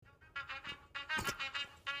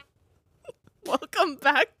Welcome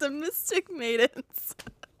back to Mystic Maidens.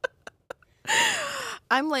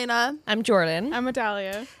 I'm Lena. I'm Jordan. I'm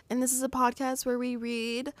Adalia. And this is a podcast where we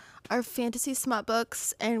read our fantasy smut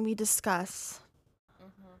books and we discuss.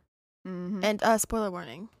 And spoiler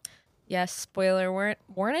warning. Yes, spoiler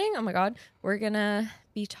warning. Oh my god. We're gonna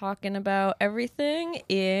be talking about everything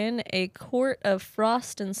in A Court of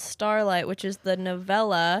Frost and Starlight, which is the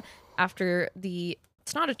novella after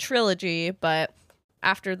it's not a trilogy, but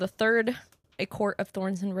after the third A Court of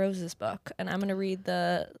Thorns and Roses book. And I'm gonna read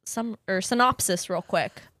the synopsis real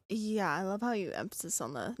quick. Yeah, I love how you emphasize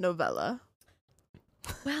on the novella.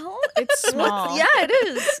 Well, It's small. yeah, it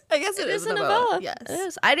is. I guess It is a novella. Yes. It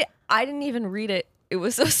is. I didn't even read it. It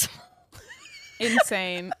was so small.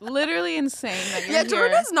 Insane. Literally insane that you're Yeah, here.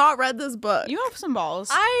 Jordan has not read this book. You have some balls.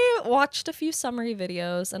 I watched a few summary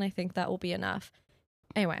videos, and I think that will be enough.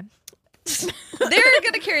 Anyway, they're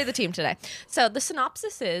going to carry the team today. So the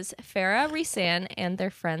synopsis is Farah, Rhysand, and their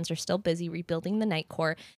friends are still busy rebuilding the Night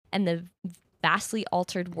Court and the vastly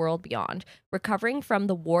altered world beyond, recovering from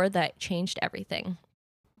the war that changed everything.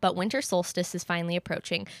 But winter solstice is finally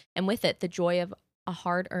approaching, and with it, the joy of a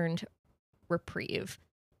hard-earned reprieve.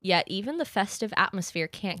 Yet even the festive atmosphere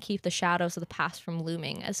can't keep the shadows of the past from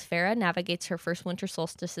looming. As Farah navigates her first winter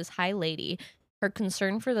solstice as High Lady, her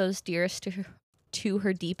concern for those dearest to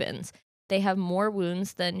her deepens. They have more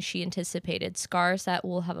wounds than she anticipated, scars that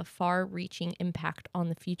will have a far-reaching impact on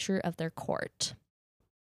the future of their court.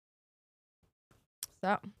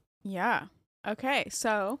 So, Yeah. Okay,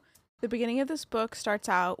 so the beginning of this book starts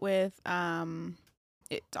out with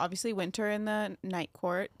it's obviously winter in the Night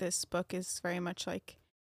Court. This book is very much like,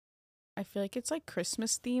 I feel like it's like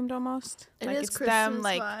Christmas themed almost. It like is it's Christmas them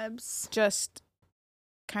like vibes. just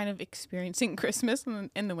kind of experiencing Christmas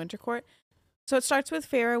in the winter court. So it starts with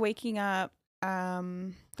Farah waking up.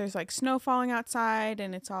 There's like snow falling outside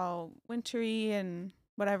and it's all wintry and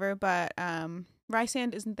whatever, but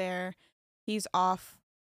Rhysand isn't there. He's off,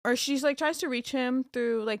 or she's like tries to reach him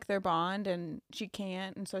through like their bond and she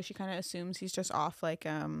can't, and so she kind of assumes he's just off like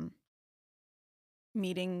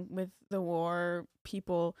meeting with the war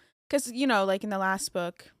people, because you know, like in the last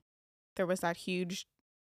book there was that huge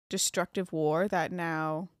destructive war that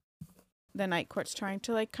now the Night Court's trying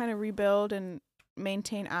to like kind of rebuild and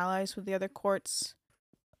maintain allies with the other courts.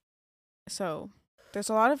 So there's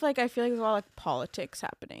a lot of like, I feel like there's a lot of like politics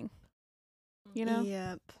happening, you know?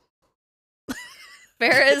 Yep.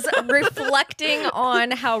 Farah's reflecting on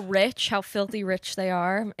how filthy rich they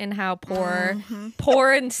are, and how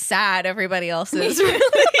poor and sad everybody else is. Really.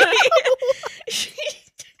 Is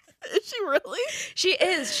she really? She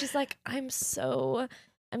is. She's like, I'm so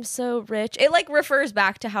rich. It like refers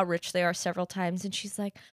back to how rich they are several times, and she's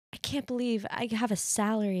like, I can't believe I have a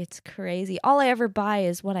salary. It's crazy. All I ever buy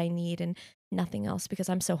is what I need and nothing else because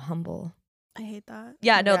I'm so humble. I hate that.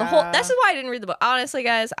 Yeah, no, Yeah. this is why I didn't read the book. Honestly,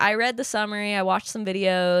 guys, I read the summary, I watched some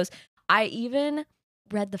videos. I even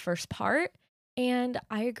read the first part, and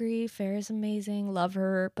I agree, Farrah's amazing, love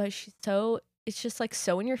her, but it's just like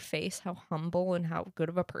so in your face how humble and how good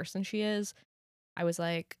of a person she is. I was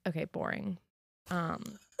like, okay, boring.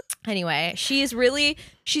 Anyway, she's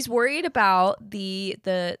worried about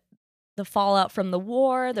the fallout from the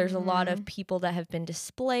war. There's a lot of people that have been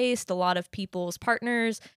displaced. A lot of people's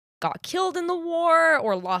partners got killed in the war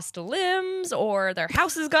or lost limbs or their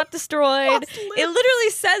houses got destroyed. It literally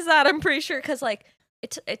says that, I'm pretty sure, because like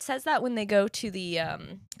it says that when they go to the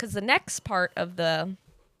because the next part of the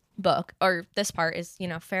book, or this part, is, you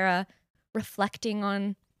know, Farah reflecting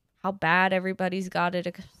on how bad everybody's got it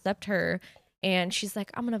except her. And she's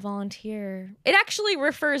like, I'm gonna volunteer. It actually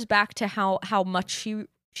refers back to how much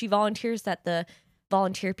she volunteers, that the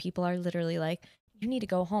volunteer people are literally like, you need to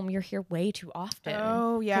go home. You're here way too often.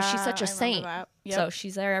 Oh, yeah. Because she's such a I remember saint. that. Yep. So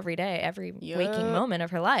she's there every day, every waking moment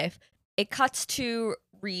of her life. It cuts to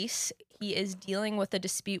Rhys. He is dealing with a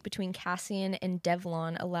dispute between Cassian and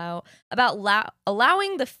Devlon about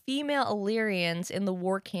allowing the female Illyrians in the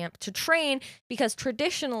war camp to train, because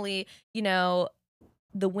traditionally, you know,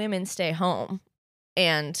 the women stay home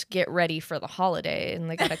and get ready for the holiday, and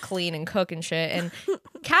they gotta clean and cook and shit. And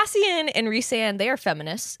Cassian and Rhysand, they are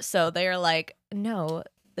feminists, so they are like, no,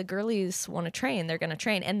 the girlies want to train, they're gonna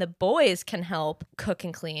train, and the boys can help cook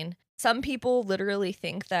and clean. Some people literally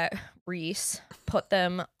think that Rhys put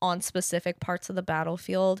them on specific parts of the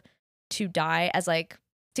battlefield to die, as like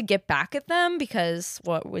to get back at them, because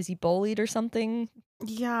what was he, bullied or something?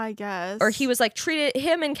 Yeah, I guess. Or he was like treated,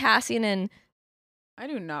 him and Cassian, and I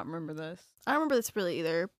do not remember this. I don't remember this really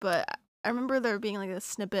either, but I remember there being like a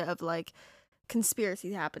snippet of like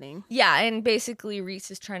conspiracy happening. yeah, and basically Rhys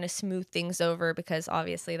is trying to smooth things over, because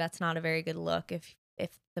obviously that's not a very good look if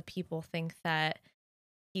the people think that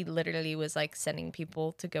he literally was like sending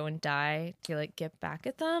people to go and die to like get back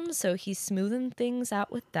at them. So he's smoothing things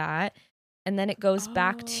out with that. And then it goes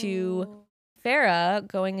back to Oh. Farah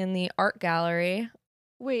going in the art gallery.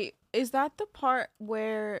 Wait, is that the part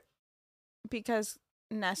where because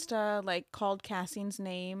Nesta like called Cassian's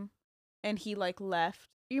name and he like left?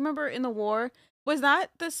 You remember in the war? Was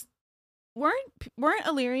that this weren't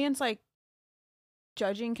Illyrians like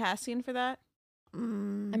judging Cassian for that?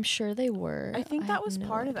 I'm sure they were. I think that have was no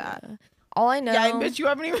part of that. idea. All I know. Yeah, I bet you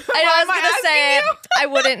haven't even. I know, Why I am was gonna asking say you? I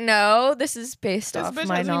wouldn't know. This is based This off bitch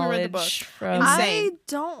my hasn't even read the book. knowledge from. Insane. I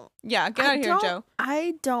don't. Yeah, get out of here, Joe.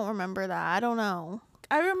 I don't remember that. I don't know.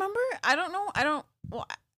 I remember. I don't know. I don't. Well,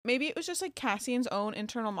 maybe it was just like Cassian's own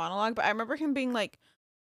internal monologue, but I remember him being like,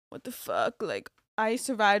 "What the fuck? Like, I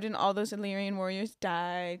survived and all those Illyrian warriors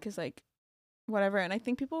died because like, whatever." And I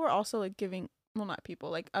think people were also like giving. Well, not people.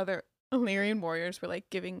 Like other Illyrian warriors were like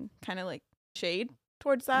giving kind of like shade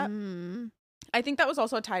towards that. I think that was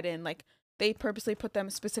also tied in. Like they purposely put them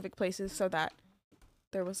in specific places so that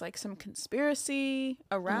there was like some conspiracy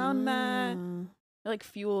around that. It, like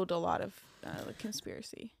fueled a lot of like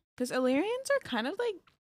conspiracy because Illyrians are kind of like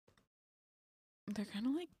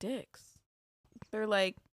dicks. They're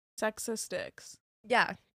like sexist dicks.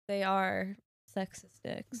 Yeah, they are sexist.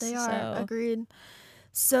 They are. So. Agreed.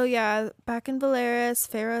 So yeah, back in Valeris,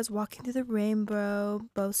 Farah is walking through the rainbow,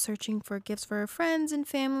 both searching for gifts for her friends and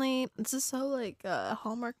family. This is so like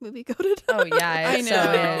Hallmark movie coded. Oh yeah, I it know.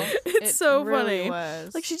 so is. It's It so really funny.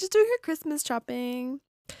 was. Like she's just doing her Christmas shopping.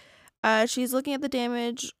 She's looking at the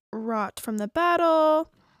damage wrought from the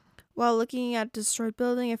battle. While looking at a destroyed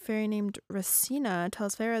building, a fairy named Racina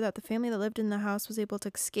tells Farah that the family that lived in the house was able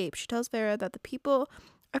to escape. She tells Farah that the people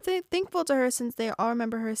are thankful to her since they all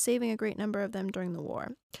remember her saving a great number of them during the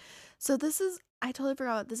war. So this is, I totally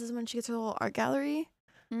forgot, this is when she gets her little art gallery,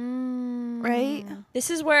 right? This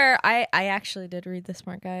is where I actually did read this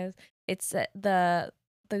part, guys. It's that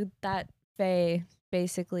Faye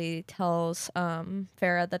basically tells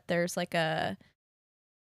Farah that there's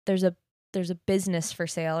a business for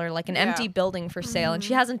sale or like an empty building for sale, and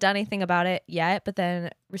she hasn't done anything about it yet. But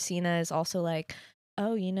then Racina is also like,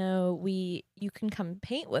 oh, you can come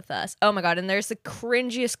paint with us. Oh my god! And there's the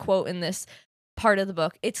cringiest quote in this part of the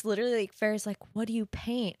book. It's literally like Farah's like, what do you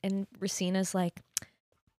paint? And Racina's like,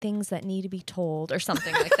 things that need to be told or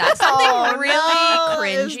something like that. Something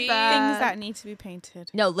really cringy. Things that need to be painted.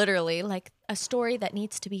 No, literally, like a story that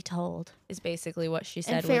needs to be told is basically what she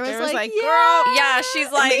said. And Farah's was like, girl, yeah,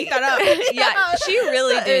 she's like, eat that up. Yeah, she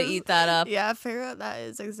really That did is- eat that up. Yeah, Farah, that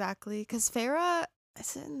is exactly. Because Farah,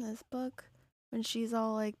 is it in this book? When she's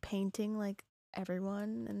all like painting like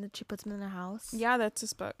everyone and then she puts them in a house? Yeah, that's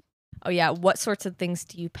this book. Oh yeah, what sorts of things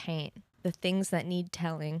do you paint? The things that need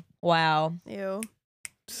telling. Wow. Ew.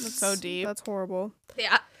 So deep. That's horrible.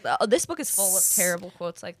 Yeah, this book is full of terrible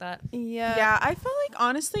quotes like that. Yeah. Yeah, I feel like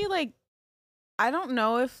honestly, like I don't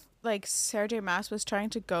know if like Sarah J. Maas was trying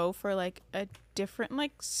to go for like a different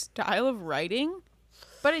like style of writing,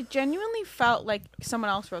 but it genuinely felt like someone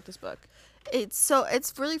else wrote this book. It's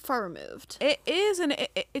really far removed. It is, and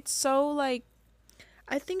it's so like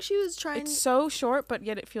I think she was trying. it's so short, but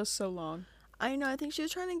yet it feels so long. I know. I think she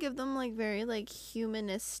was trying to give them like very like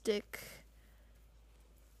humanistic,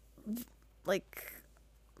 like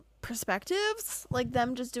perspectives, like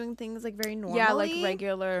them just doing things like very normally. Yeah, like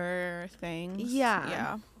regular things. Yeah.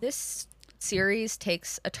 Yeah. This series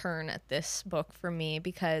takes a turn at this book for me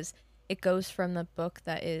because it goes from the book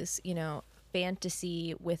that is,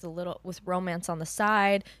 fantasy with with romance on the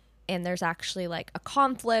side, and there's actually like a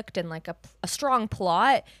conflict and like a strong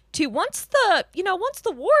plot, to once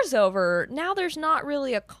the war's over, now there's not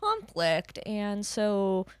really a conflict, and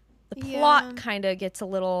so the plot kind of gets a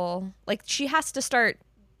little like she has to start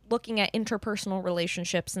looking at interpersonal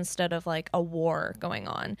relationships instead of like a war going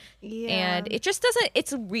on. Yeah. And it just doesn't,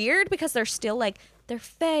 it's weird because they're still like, they're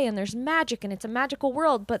fae and there's magic and it's a magical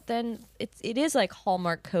world, but then it is like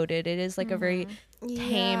Hallmark coded. It is like a very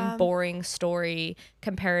tame, boring story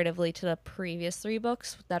comparatively to the previous 3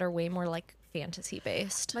 books that are way more like fantasy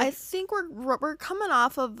based. I think we're coming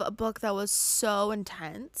off of a book that was so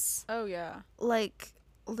intense. Oh yeah. Like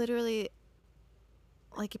literally,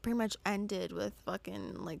 like it pretty much ended with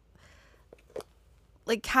fucking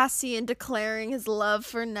like Cassian declaring his love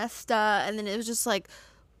for Nesta, and then it was just like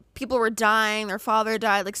people were dying, their father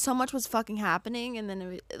died, like so much was fucking happening, and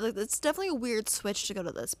then it's definitely a weird switch to go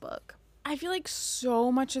to this book. I feel like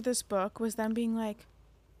so much of this book was them being like,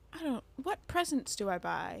 what presents do I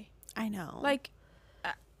buy? I know.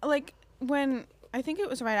 Like when, I think it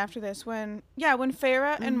was right after this, when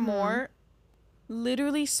Farah and Mort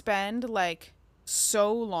literally spend like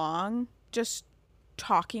so long just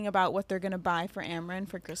talking about what they're gonna buy for Amryn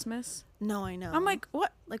for Christmas. No, I know. I'm like,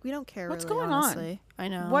 what? Like, we don't care. What's really, going honestly. I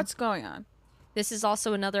know. What's going on? This is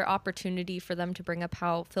also another opportunity for them to bring up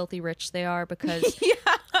how filthy rich they are, because Yeah.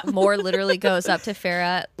 Moore literally goes up to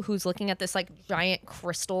Farah, who's looking at this like giant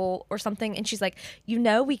crystal or something, and she's like, you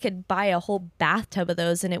know, we could buy a whole bathtub of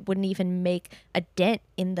those and it wouldn't even make a dent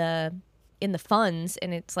in the funds.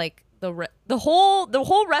 And it's like the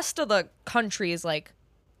whole rest of the country is like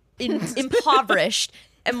impoverished.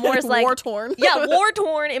 And Moore's like, war torn. Yeah, war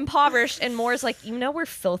torn, impoverished. And Moore's like, you know, we're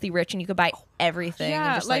filthy rich and you could buy everything. Yeah,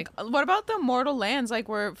 and just like, what about the mortal lands, like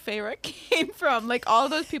where Feyre came from? Like, all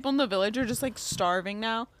those people in the village are just like starving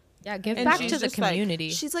now. yeah, give and back she's to the just like-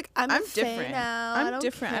 community. She's like, I'm different. different now. I'm I don't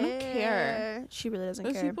different. I don't care. She really doesn't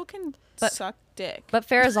Those care. people can But- suck dick. But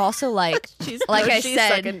Farah's also like, like I she's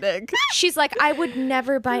said, sucking dick. she's like, I would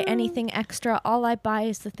never buy anything extra. All I buy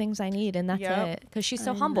is the things I need, and that's Yep. it. Because she's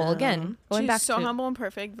so I humble. know. Again, going She's back so to humble and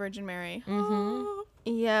perfect, Virgin Mary. Mhm.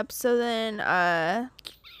 Yep. So then,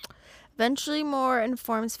 eventually, Moore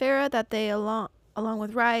informs Farah that they, along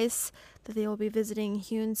with Rice, that they will be visiting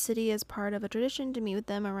Hewn City as part of a tradition to meet with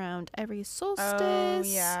them around every solstice. Oh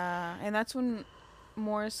yeah, and that's when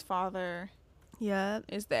Moore's father Yep.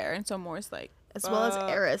 is there, and so Moore's like, As well as fuck.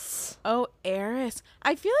 Eris. oh, Eris.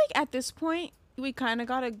 I feel like at this point we kind of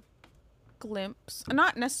got a glimpse,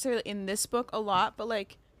 not necessarily in this book a lot, but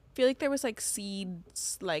like I feel like there was like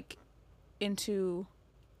seeds like into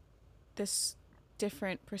this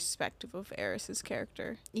different perspective of Eris's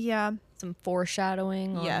character. Yeah. some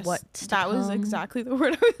foreshadowing on Yes, what's to that was come. exactly the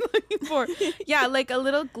word I was looking for. Yeah, like a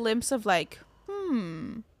little glimpse of like,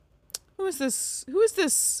 who is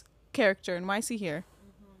this character and why is he here?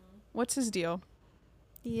 What's his deal?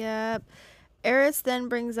 Yep. Eris then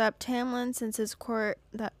brings up Tamlin since his court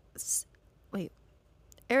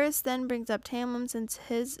Eris then brings up Tamlin since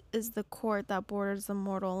his is the court that borders the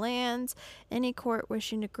mortal lands. Any court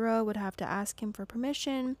wishing to grow would have to ask him for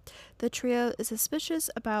permission. The trio is suspicious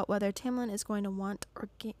about whether Tamlin is going to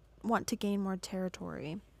want to gain more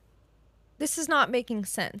territory. This is not making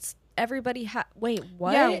sense. Everybody wait,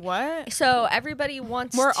 what? Yeah, what? So everybody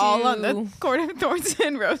wants We're to... all on the Court of Thorns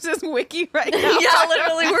and Roses wiki right now. Yeah,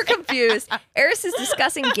 literally, we're confused. Eris is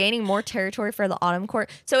discussing gaining more territory for the Autumn Court.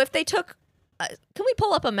 So if they took... can we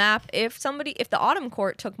pull up a map? If the Autumn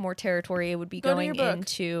Court took more territory, it would be Go to going your book.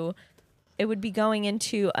 into... It would be going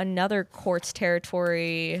into another court's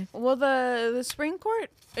territory. Well, the Spring Court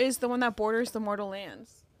is the one that borders the mortal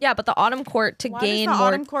lands. Yeah, but the Autumn Court to Why does gain the more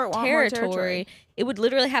Autumn Court want more territory, territory? it would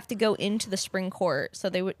literally have to go into the Spring Court. So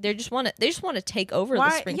they just want to take over the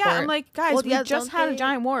Spring Yeah, Court. I'm like, guys, Well, we yeah, just don't had a they-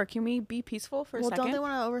 giant war. Can we be peaceful for a Well, second? don't they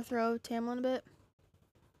want to overthrow Tamlin a bit?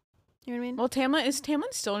 You know what I mean? Well,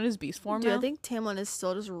 Tamlin still in his beast form Dude, now? I think Tamlin is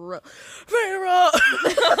still just Farah!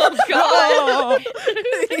 Oh, God.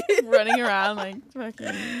 running around like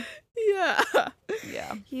fucking. Yeah.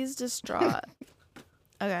 Yeah. He's distraught.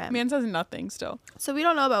 Okay. Man says nothing still. So we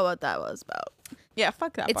don't know about what that was about. Yeah,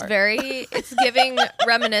 fuck that It's part. it's giving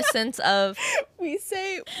reminiscence of... We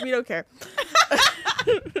say we don't care.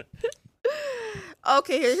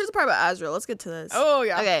 Okay, here's the part about Azriel. Let's get to this. Oh,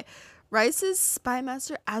 yeah. Okay. Rice's spy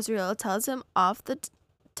master Azriel tells him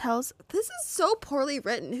this is so poorly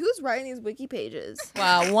written. Who's writing these wiki pages?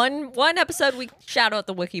 Wow, one episode we shout out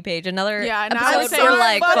the wiki page. Another Yeah, now I'm episode saying we're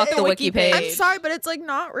like, fuck fuck the the wiki wiki page. page. I'm sorry, but it's like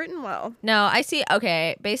not written well. No, I see.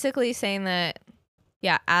 Okay, basically saying that,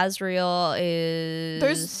 yeah, Azriel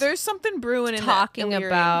is... There's something brewing in talking that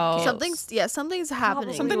Illyrian about- camps. Something's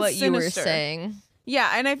happening. Something what you were sinister. saying.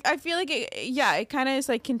 Yeah, and I feel like it kind of is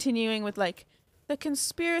like continuing with like the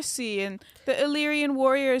conspiracy, and the Illyrian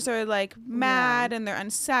warriors are like mad and they're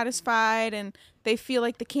unsatisfied and they feel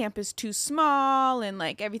like the camp is too small and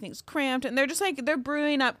like everything's cramped, and they're just like they're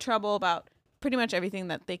brewing up trouble about pretty much everything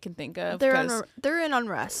that they can think of. They're 'cause they're in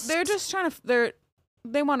unrest. they're just trying to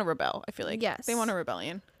they want to rebel. I feel like Yes. they want a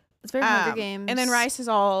rebellion. It's very Hunger Games. And then Rice is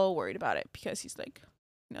all worried about it because he's like,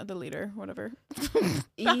 the leader, whatever.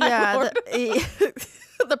 Yeah, Lord.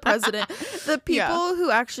 the president. The people Yeah. who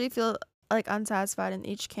actually feel like unsatisfied in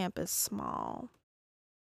each camp is small.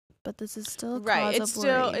 But this is still a Right. cause of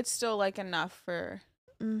worry. It's still like enough for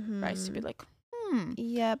Rice to be like,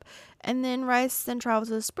 Yep. And then Rice then travels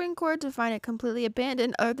to the Spring Court to find it completely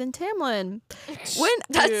abandoned other than Tamlin. When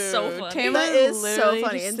That's so Dude, funny. Tamlin that is so literally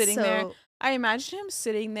funny just and sitting so there. I imagine him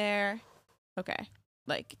sitting there. Okay.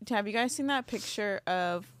 Like, have you guys seen that picture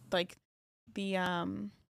of like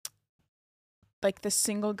the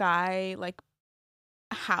single guy like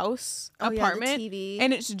house Oh, apartment, yeah, the TV.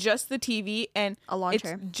 and it's just the TV and a lawn it's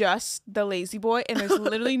chair. just the lazy boy, and there's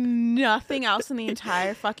literally nothing else in the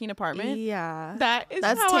entire fucking apartment. Yeah. That's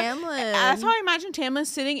Tamlin. That's how I imagine Tamlin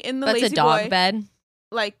sitting in the That's lazy a dog boy, bed.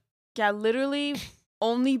 like literally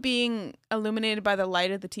only being illuminated by the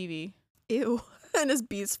light of the TV. Ew. In his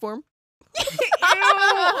beast form. Ew.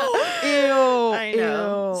 I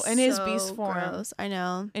know. In his So beast form. gross. I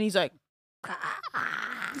know. And he's like,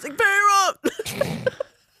 He's like, Pharaoh!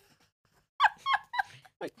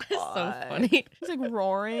 my It's so God. funny. He's like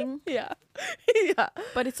roaring. Yeah. Yeah.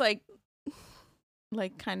 But it's like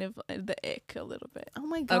kind of the ick a little bit. Oh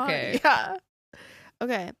my God. Okay. Yeah.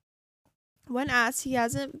 Okay. When asked, he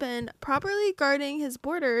hasn't been properly guarding his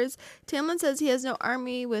borders. Tamlin says he has no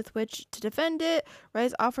army with which to defend it.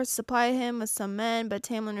 Rice offers to supply him with some men, but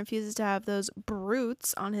Tamlin refuses to have those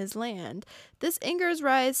brutes on his land. This angers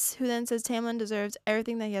Rice, who then says Tamlin deserves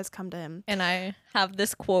everything that he has come to him. And I have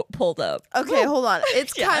this quote pulled up. Okay, hold on.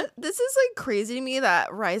 It's Yeah. this is like crazy to me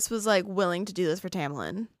that Rice was like willing to do this for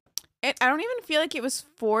Tamlin. And I don't even feel like it was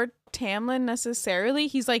for Tamlin necessarily.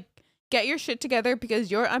 He's like, get your shit together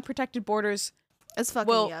because your unprotected borders It's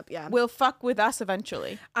fucking me up, yeah. will fuck with us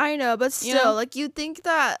eventually. I know, but still, You know? like, you'd think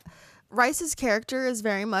that Rice's character is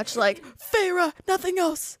very much like, Feyre, nothing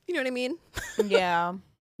else. You know what I mean? Yeah.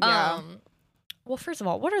 Yeah. Well, first of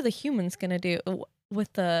all, what are the humans gonna do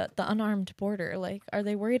with the unarmed border? Like, are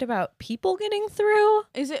they worried about people getting through?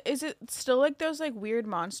 Is it still like those like weird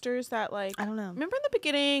monsters that like I don't know. remember in the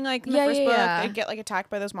beginning, like in Yeah, the first yeah, book, yeah. they get like attacked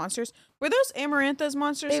by those monsters? Were those Amarantha's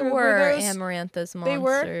monsters? They or were those, Amarantha's monsters. They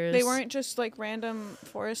were. They weren't just like random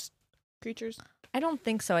forest creatures. I don't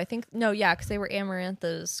think so. I think no, yeah, because they were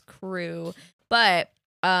Amarantha's crew. But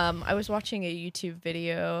I was watching a YouTube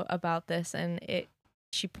video about this, and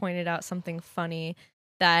she pointed out something funny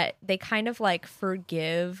that they kind of like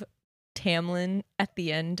forgive Tamlin at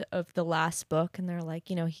the end of the last book, and they're like,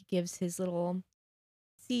 he gives his little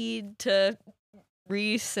seed to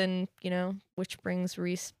Rhys, and which brings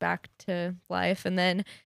Rhys back to life, and then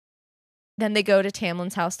they go to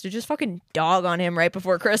Tamlin's house to just fucking dog on him right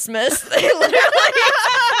before Christmas. They literally,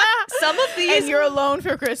 some of these, And you're alone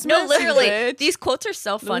for Christmas. no, literally, bitch. these quotes are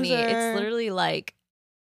so funny. Loser. It's literally like,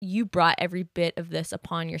 you brought every bit of this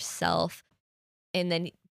upon yourself, and then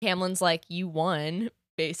Tamlin's like, you won.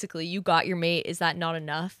 Basically, you got your mate. Is that not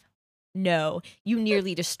enough? No, you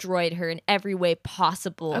nearly destroyed her in every way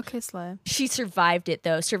possible. Okay, Slay. She survived it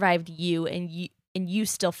though, survived you, and you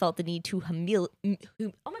still felt the need to oh my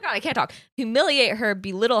God, I can't talk. Humiliate her,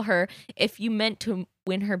 belittle her. If you meant to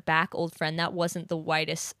win her back, old friend, that wasn't the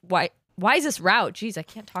wisest route. Jeez, I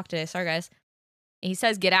can't talk today. Sorry, guys. He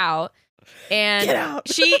says, "Get out." And Get out.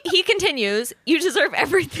 he continues, you deserve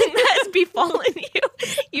everything that has befallen you.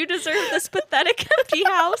 You deserve this pathetic empty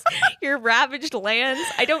house, your ravaged lands.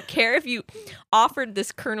 I don't care if you offered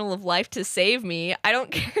this kernel of life to save me. I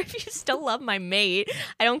don't care if you still love my mate.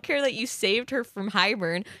 I don't care that you saved her from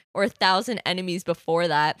Hybern or 1,000 enemies before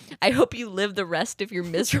that. I hope you live the rest of your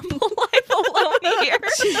miserable life alone here.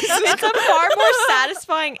 It's a far more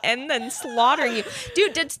satisfying end than slaughtering you.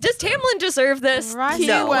 Dude, does Tamlin deserve this? He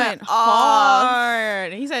No. went Off.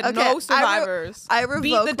 hard. He said Okay, no survivors. I Beat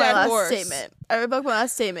revoke the my dead last horse. statement. I revoke my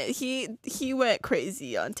last statement. He went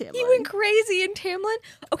crazy on Tamlin. He went crazy in Tamlin.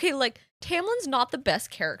 Okay, like, Tamlin's not the best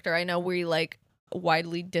character. I know we, like,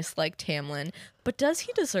 widely dislike Tamlin, but does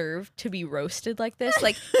he deserve to be roasted like this?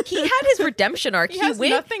 Like, he had his redemption arc. He has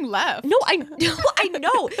nothing left. No, I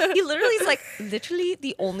know. He literally is, like, literally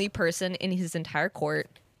the only person in his entire court.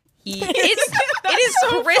 It is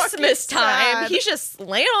so Christmas fucking time. sad. He's just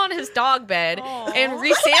laying on his dog bed, Aw. and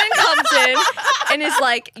Rhysand comes in and is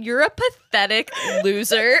like, "You're a pathetic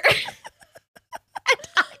loser." And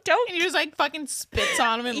I don't. And he just like fucking spits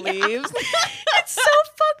on him and Yeah. leaves. It's so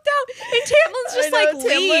fucked out. And Tamlin's just like, Tamlin's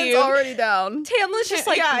leave. already down. Tamlin's just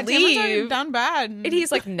like, yeah, Tamlin's already leave. done bad. And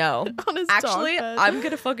he's like, no. On his Actually, dog bed. I'm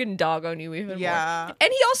gonna fucking dog on you even more. yeah.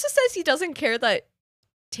 And he also says he doesn't care that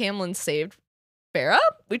Tamlin saved Farah,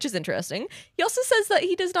 which is interesting. He also says that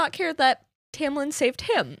he does not care that Tamlin saved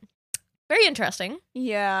him. Very interesting.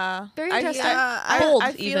 Yeah. Very I- interesting. I, Bold,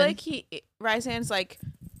 I feel even. like Rysand's like,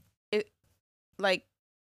 like,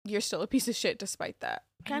 you're still a piece of shit despite that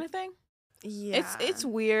kind of thing. Yeah. It's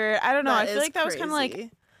weird. I don't know. I feel is like that was kind of crazy.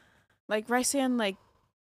 like Rysand, like,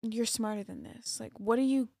 you're smarter than this. Like, what are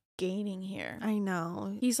you gaining here? I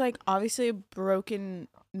know. He's like obviously a broken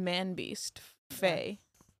man beast, Fae.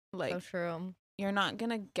 Like, So true. you're not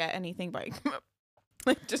gonna get anything by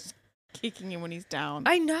like just kicking him when he's down.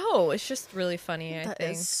 I know. It's just really funny, I That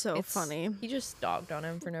think. is so It's- funny. He just dogged on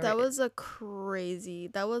him for no That reason. was a crazy.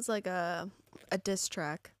 That was like a diss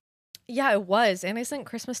track. Yeah, it was. And isn't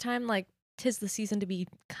Christmas time like 'tis the season to be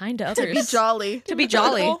kind to others? To be jolly. To be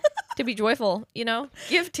jolly. To be joyful, you know?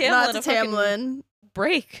 Give Tamlin Not a to fucking Tamlin.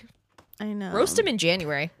 break. I know. Roast him in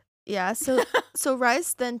January. Yeah, so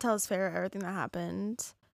Rice then tells Farrah everything that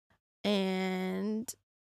happened and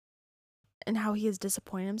how he has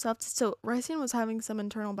disappointed himself. So Ricine was having some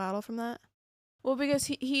internal battle from that. Well, because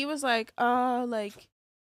he was like, like,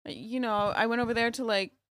 you know, I went over there to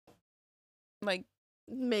like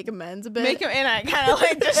Make amends a bit. make him, and I kind of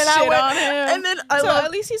like just And I shit went- on him. And then I so love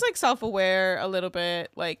at least he's like self-aware a little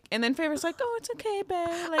bit, like, and then Favor's like, oh, it's okay,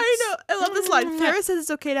 babe. Like, I know. I love this line. Farrah says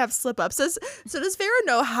it's okay to have slip-ups. So does Farrah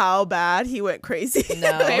know how bad he went crazy?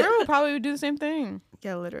 No. Favor would probably do the same thing.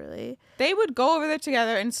 Yeah, literally. They would go over there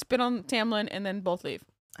together and spit on Tamlin and then both leave.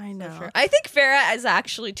 I know. Sure. I think Farrah is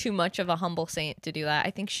actually too much of a humble saint to do that. I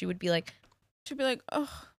think she would be like, She'd be like,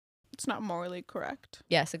 oh, it's not morally correct.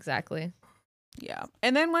 yes, exactly. Yeah.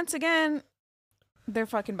 And then once again, they're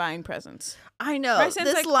fucking buying presents. I know. Rice's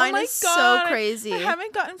This like, oh line my is God, so crazy. I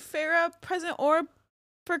haven't gotten Farrah a present or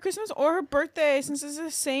for Christmas or her birthday since it's the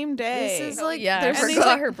same day. This is like Yeah, I there's and he's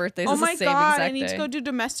forgot like, her birthday's oh the my same God, exact I need day. to go do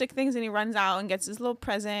domestic things, and he runs out and gets his little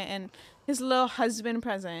present and his little husband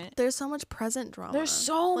present. there's so much present drama. There's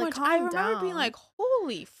so Like, much. I calm remember being down. like,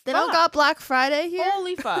 holy fuck. They don't got Black Friday here.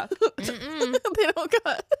 Holy fuck. Mm-mm. They don't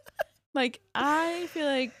got. Like, I feel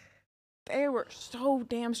like they were so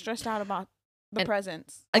damn stressed out about the And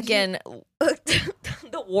presents. Again,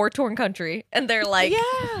 the war-torn country. And they're like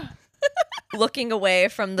yeah. looking away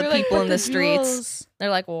from the They're like, people "But in the the streets. jewels." They're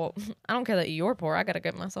like, well, I don't care that you're poor. I got to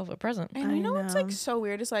get myself a present. And I you know what's like know. so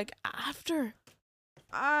weird? It's like after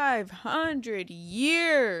 500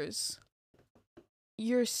 years,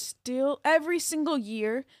 you're still every single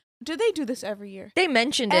year. Do they do this every year? They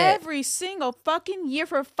mentioned it. Every single fucking year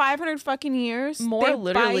for 500 fucking years. More they buy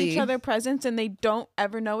literally. each other presents and they don't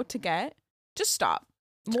ever know what to get. Just stop.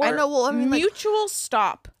 More, I know. Well, I mean, like Mutual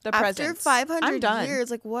stop the after presents. 500 I'm done.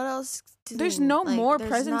 years, like what else? There's no more there's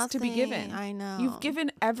presents to be nothing. given. I know. You've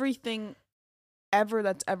given everything ever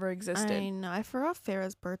that's ever existed. I know. I forgot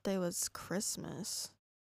Farrah's birthday was Christmas.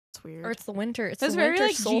 It's weird. Or it's the winter. It's That's the very winter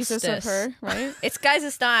like solstice. Jesus of her, right? It's guys.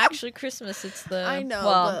 It's not actually Christmas. It's the. I know.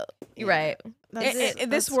 Well, but you're right. That's This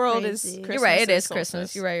that's world is crazy. Christmas You're right. It and is Christmas.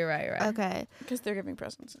 solstice. You're right. You're right. You're right. Okay. Because they're giving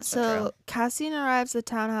presents. So Cassian arrives at the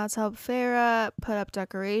townhouse to help Farrah put up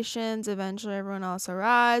decorations. Eventually, everyone else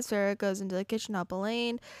arrives. Farrah goes into the kitchen to help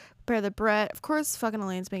Elaine prepare the bread. Of course, fucking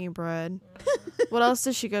Elaine's making bread. What else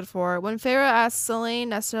is she good for? When Farrah asks Elaine,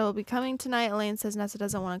 Nesta will be coming tonight. Elaine says Nesta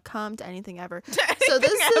doesn't want to come to anything ever. So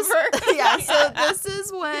this is yeah. So this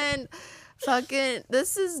is when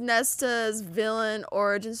this is Nesta's villain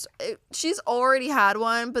origin. She's already had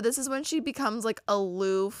one, but this is when she becomes like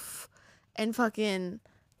aloof and fucking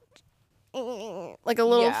like a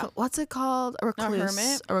little Yeah. what's it called? A recluse.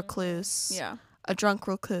 hermit? A recluse. Yeah. A drunk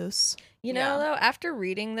recluse. You know, Yeah. though, after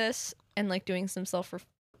reading this and like doing some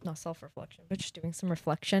not self-reflection, but just doing some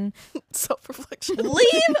reflection, Self-reflection.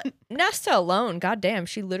 leave Nesta alone. Goddamn,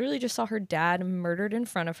 she literally just saw her dad murdered in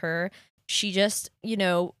front of her. She just, you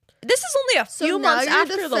know, this is only a So few now months you're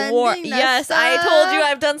after the war. defending Yes, Nesta? I told you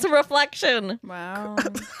I've done some reflection. Wow.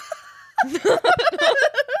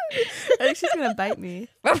 I think she's gonna bite me.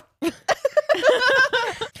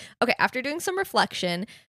 Okay, after doing some reflection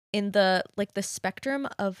in the spectrum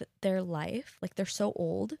of their life, like they're so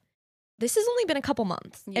old. This has only been a couple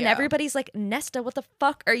months. And Yeah. everybody's like, Nesta, what the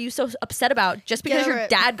fuck are you so upset about? Just Get because your over it.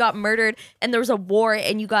 dad got murdered and there was a war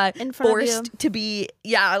and you got In front of you. forced to be,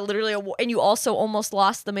 yeah, literally a war. And you also almost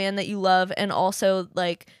lost the man that you love. And also,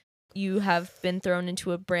 like, you have been thrown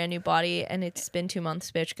into a brand new body and it's been 2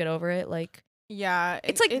 months, bitch. Get over it. Like, Yeah.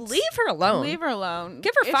 it's like, leave her alone. Leave her alone.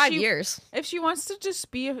 Give her If 5 she- years. If she wants to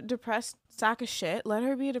just be a depressed sack of shit, let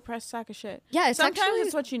her be a depressed sack of shit. Yeah, it's Sometimes actually,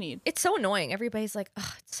 it's what you need. it's so annoying. Everybody's like,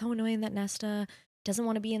 oh, it's so annoying that Nesta doesn't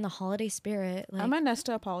want to be in the holiday spirit. Like, I'm a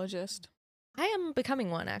Nesta apologist. I am becoming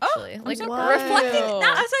one actually. I'm Like so proud of reflecting. you. No,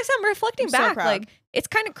 as I said, I'm reflecting I'm so back. proud. Like it's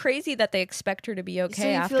kind of crazy that they expect her to be So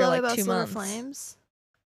okay you after feel like about 2 Silver months. Flames?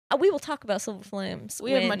 We will talk about Silver Flames.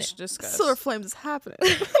 We have much to discuss. Silver Flames is happening.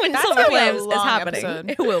 when That's Silver gonna be a Flames is long happening. episode.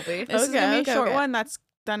 It will be. This is gonna be Okay, a short okay. one. That's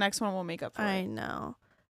the next one we'll make up for. I know.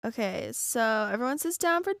 Okay, so everyone sits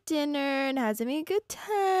down for dinner and has a good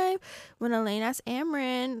time when Elaine asks Arm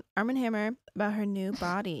and Hammer, about her new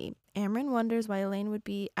body. Amryn wonders why Elaine would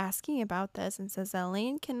be asking about this and says that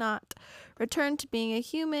Elaine cannot return to being a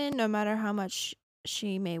human no matter how much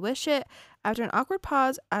she may wish it. After an awkward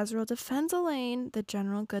pause, Azriel defends Elaine. The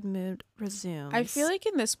general good mood resumes. I feel like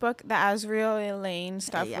in this book, the Azriel Elaine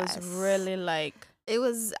stuff Yes. was really like, it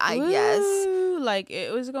was, I guess. woo, like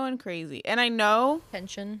it was going crazy. And I know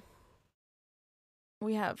Tension.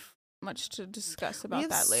 we have much to discuss about we have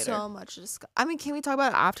that later. so much to discuss. I mean, can we talk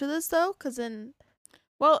about it after this though? Because then,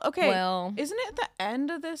 Well, okay. Well, Isn't it the end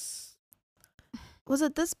of this? was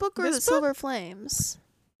it this book or This the book? Silver Flames?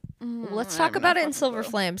 let's I talk have about no it in fucking Silver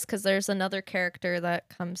clue. Flames because there's another character that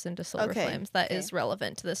comes into Silver Okay, Flames that okay. is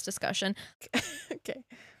relevant to this discussion. Okay.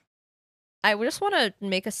 I would just want to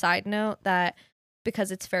make a side note that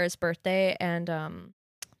because it's Farrah's birthday and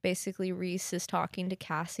basically Reese is talking to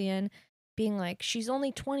Cassian, being like, she's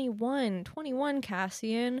only 21,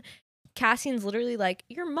 Cassian. Cassian's literally like,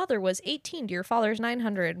 your mother was 18 to your father's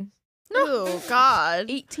 900. Oh God.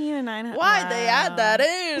 18 and 900. Why'd they add that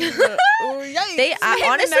in? Oh, yikes. They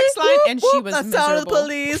honestly, the next line, and she was the sound of the miserable.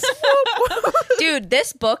 police. dude,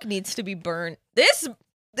 this book needs to be burnt.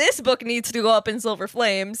 This book needs to go up in Silver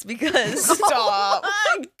Flames because Stop.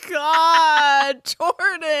 Oh my God,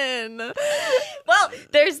 Jordan. well,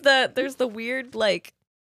 there's the weird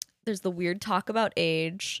there's the weird talk about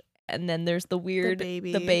age, and then there's the weird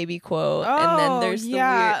baby. the baby quote, and then there's the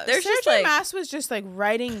weird. There's Sarah just J. like Maas was just like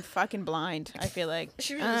writing fucking blind. I feel like.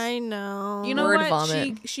 she was just- I know. You know Word what?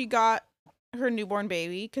 vomit. She got her newborn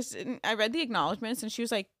baby because I read the acknowledgments and she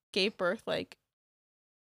was like gave birth like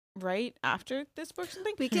right after this book or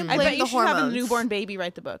something. We can Hmm. I blame bet you the should have a hormones. newborn baby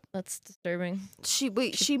write the book. that's disturbing.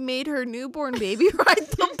 She made her newborn baby write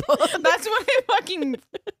the book. That's what it fucking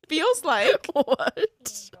feels like.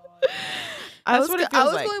 What? I That's was what it I feels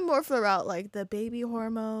was like. going more for the route like the baby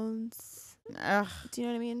hormones. Ugh. Do you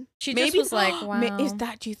know what I mean? She Maybe just was like, wow. Is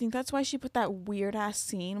that? Do you think that's why she put that weird ass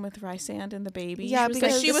scene with Rysand and the baby? Yeah, she was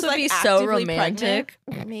because like, she this was would like be so actively romantic.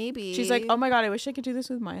 Maybe. She's like, oh my God, I wish I could do this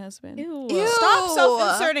with my husband. Ew. Ew. Stop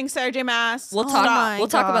self-inserting, Sarah J. Maas. We'll Oh talk. my We'll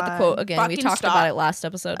talk about the God. quote again. We Fucking talked stop. about it last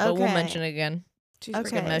episode, but we'll Okay. mention it again. She's for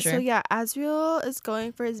good Okay, measure. so yeah, Asriel is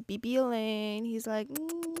going for his BB Elaine. He's like,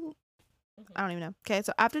 I don't even know. Okay,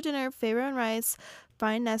 so after dinner, Feyre and Rice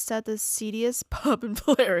find Nesta at the seediest pub in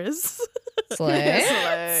Polaris.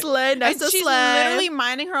 Slay. Slay, And Nesta she's slay. literally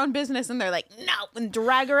minding her own business, and they're like, no, and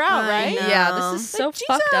drag her out, I right? know. Yeah, this is so Like,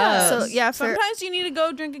 fucked up. So yeah, Feyre, Sometimes you need to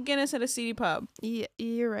go drink a Guinness at a seedy pub.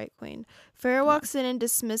 you're right, Queen. Feyre walks in and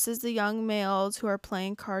dismisses the young males who are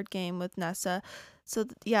playing card game with Nesta. So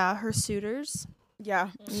yeah, her suitors. Yeah,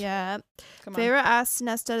 Yeah. come on. Feyre asks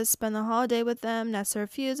Nesta to spend the holiday with them. Nesta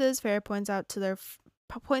refuses. Feyre points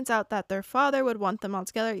out that their father would want them all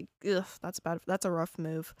together. Ugh, that's bad. That's a rough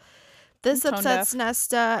move. This Tone upsets deaf.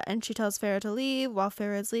 Nesta, and she tells Feyre to leave. While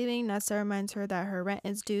Feyre is leaving, Nesta reminds her that her rent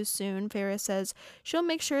is due soon. Feyre says she'll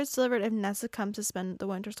make sure it's delivered if Nesta comes to spend the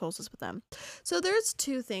winter solstice with them. So there's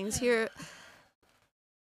two things here.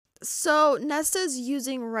 So Nesta's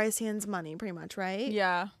using Rysand's money, pretty much, right?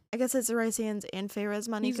 Yeah, I guess it's Rysand's and Feyre's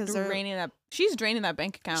money he's because draining that. She's draining that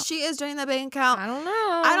bank account. she is draining the bank account. I don't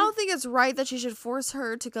know. I don't think it's right that she should force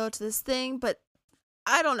her to go to this thing, but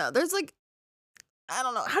I don't know. There's like, I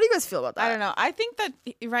don't know. How do you guys feel about that? I don't know. I think that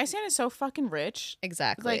Rysand is so fucking rich.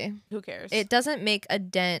 exactly. Like, who cares? It doesn't make a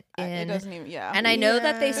dent in. It doesn't even. Yeah. And I know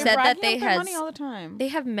that they Yeah. They're said that bragging they about their has money all the time. they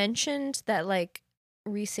have mentioned that like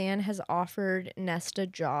Rhysand has offered Nesta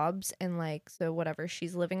jobs and like so whatever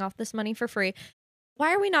she's living off this money for free.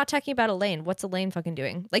 Why are we not talking about Elaine? What's Elaine fucking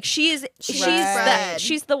doing? Like she's bread.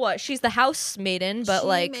 she's the what? She's the house maiden, but she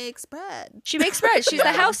like makes bread. she makes bread. She's the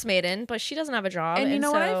Yeah. house maiden, but she doesn't have a job. And you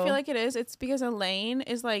know what I so- feel like it is? It's because Elaine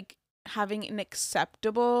is like having an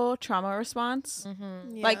acceptable trauma response.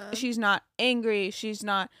 Mhm. Like she's not angry. She's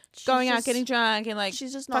not going out getting drunk and like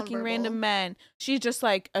she's just fucking nonverbal. random men. She's just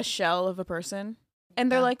like a shell of a person. And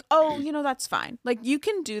they're Yeah. like, oh, that's fine. Like you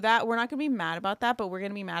can do that. We're not gonna be mad about that, but we're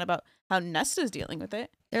gonna be mad about how Nesta's dealing with it.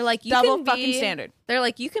 They're like you Double can fucking be, standard. They're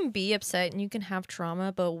like you can be upset and you can have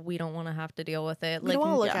trauma, but we don't want to have to deal with it. We Like don't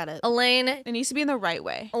want to look yeah. at it. Elaine It needs to be in the right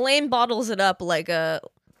way. Elaine bottles it up like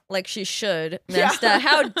she should. Yeah. Nesta,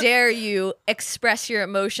 how dare you express your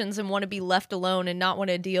emotions and want to be left alone and not want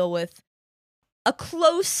to deal with a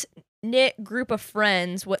close knit group of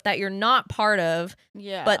friends that you're not part of,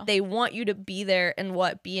 Yeah. but they want you to be there and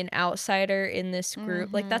be an outsider in this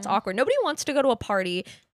group. Like that's Mhm. awkward. Nobody wants to go to a party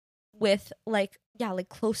with like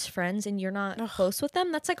close friends and you're not Ugh. close with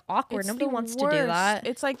them. That's like awkward. It's Nobody the wants to do worst. that.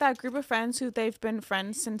 It's like that group of friends who they've been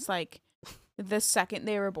friends since like the second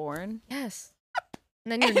they were born. Yes.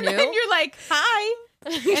 And then you're And new. then you're like, hi.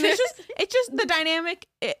 And it's just the dynamic.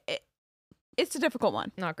 It's a difficult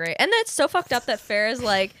one. not great. And that's so fucked up that Farrah's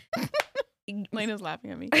like Lena's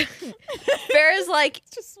laughing at me. Farrah's like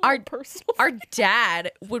Just Our- personal. our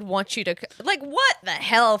dad would want you to like what the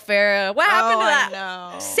hell, Farrah? What happened to that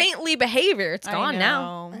know. saintly behavior? It's I gone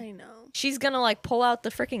now. know. I know. she's gonna like pull out the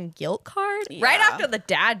freaking guilt card Yeah. right after the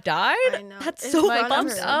dad died. I know. That's It's so right fucked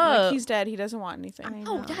under- up. Like, he's dead. He doesn't want anything. I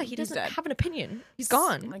Oh know. yeah, he doesn't dead. have an opinion. He's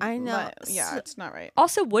gone. Like, I know. Yeah, So- it's not right.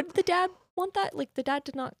 Also, would the dad want that? Like, the dad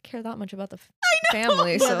did not care that much about the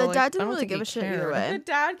family. Yeah, so, the like, dad I didn't don't really think give he a shit either cared. way. The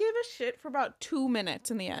dad gave a shit for about 2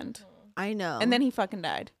 minutes in the end, I know. and then he fucking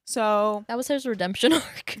died. So That was his redemption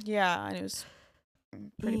arc. yeah, and it was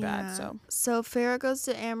pretty bad. Yeah. So Farrah goes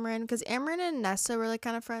to Amryn because Amryn and Nessa were like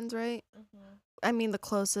kind of friends, right? I mean, the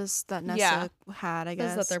closest that Nessa Yeah. had, I Says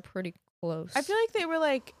guess. that they're pretty close. I feel like they were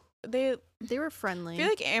like they. They were friendly. I feel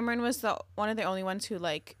like Amryn was one of the only ones who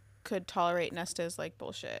like could tolerate Nesta's like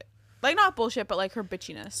bullshit, like not bullshit, but like her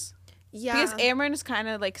bitchiness. yeah. Because Amryn just kind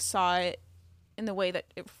of like saw it in the way that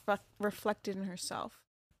it reflected in herself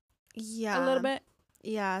yeah. a little bit.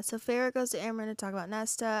 Yeah, so Farrah goes to Amryn to talk about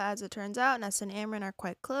Nesta. As it turns out, Nesta and Amryn are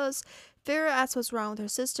quite close. Farrah asks what's wrong with her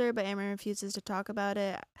sister, but Amryn refuses to talk about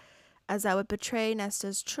it, as that would betray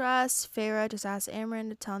Nesta's trust. Farrah just asks Amryn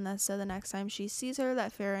to tell Nesta the next time she sees her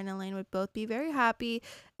that Farrah and Elaine would both be very happy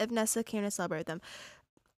if Nesta came to celebrate them.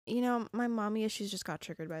 You know, my mommy issues just got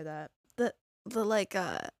triggered by that. The like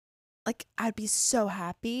I'd be so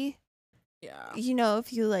happy, Yeah. you know,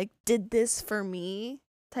 if you like did this for me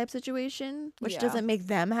type situation, which Yeah. doesn't make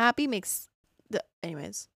them happy, makes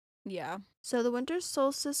anyways. Yeah. So the winter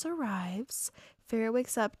solstice arrives. Farrah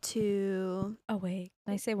wakes up to Oh wait,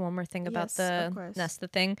 can I say one more thing about Yes, of the course. Nesta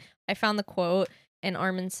thing? I found the quote, and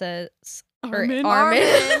Armin says, Armin. Armin.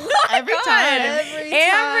 Every God. time.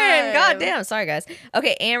 Amryn, god damn, sorry guys.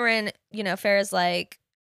 Okay, Amryn, you know, Farrah's like,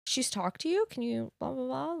 she's talked to you? Can you blah blah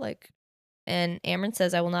blah? Like, and Amryn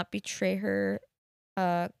says, I will not betray her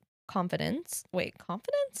confidence. Wait,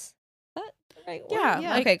 confidence? Is that the right word? Yeah,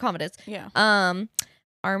 Yeah. Okay, confidence. Yeah.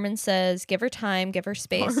 Armin says, give her time, give her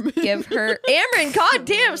space, Armin. give her Amryn, god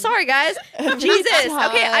damn, sorry guys. Jesus.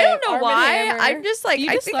 Okay, I don't know Armin why. Hammer. I'm just like,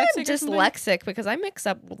 You I think I'm dyslexic or something? dyslexic because I mix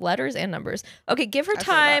up letters and numbers. Okay, give her I feel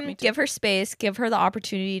that, time, me too. give her space, give her the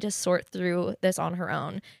opportunity to sort through this on her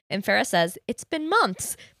own. And Farrah says, it's been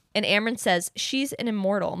months. And Amryn says, she's an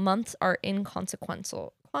immortal. Months are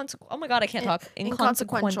inconsequential. Oh my god, I can't talk.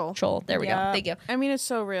 Inconsequential. There we go. Yeah. Thank you. I mean, it's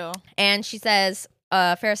so real. And she says,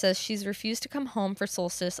 Farrah says, she's refused to come home for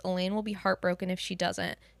solstice. Elaine will be heartbroken if she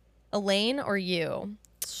doesn't. Elaine or you?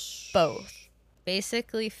 Both.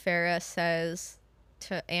 Basically, Farrah says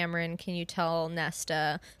to Amryn, can you tell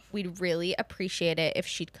Nesta we'd really appreciate it if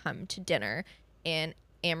she'd come to dinner? And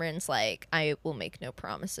Amryn's like, I will make no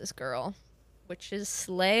promises, girl. Which is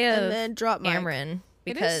slay and of then drop mic. Amryn.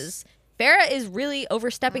 It Because Farrah is really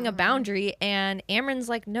overstepping a boundary, and Amryn's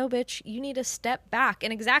like, no, bitch, you need to step back.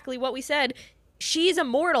 And exactly what we said, she's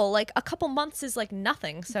immortal. Like, a couple months is like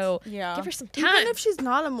nothing. So Yeah. give her some time. Even if she's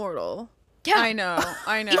not immortal. yeah. I know.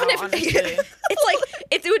 Even if honestly. it's like,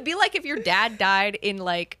 it would be like if your dad died in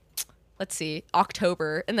like, let's see,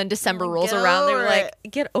 October, and then December Like, rolls get around. They over were like,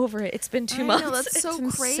 get over it. It's been 2 I months. know, that's so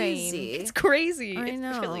It's crazy. It's crazy. I It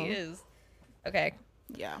really know. is. Okay.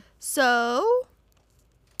 Yeah. So,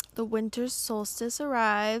 the winter solstice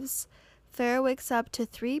arrives. Farrah wakes up to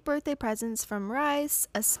 3 birthday presents from Rice,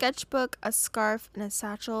 a sketchbook, a scarf, and a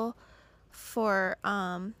satchel for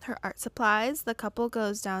her art supplies. The couple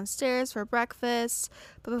goes downstairs for breakfast,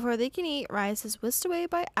 but before they can eat, Rice is whisked away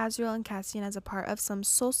by Azriel and Cassian as a part of some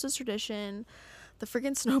solstice tradition, the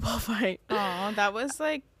freaking snowball fight. Oh, that was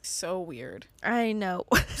like so weird. I know.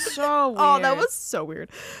 So weird. Oh, that was so weird.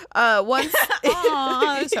 Once Aw,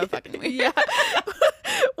 that was so fucking weird. Yeah.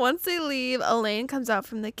 Once they leave, Elaine comes out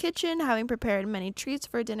from the kitchen, having prepared many treats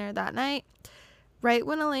for dinner that night. Right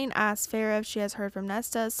when Elaine asks Farrah if she has heard from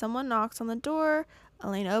Nesta, someone knocks on the door.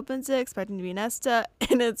 Elaine opens it, expecting to be Nesta,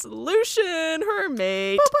 and it's Lucian, her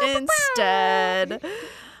mate, instead.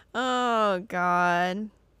 Oh, God.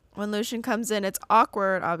 When Lucian comes in, it's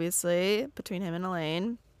awkward, obviously, between him and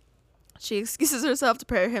Elaine. She excuses herself to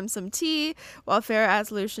prepare him some tea, while Farrah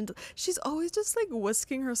asks Lucian to... She's always just, like,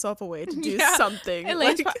 whisking herself away to do Yeah. something.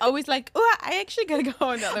 Elaine's Like, always like, oh, I actually gotta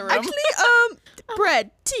go in the other room. actually,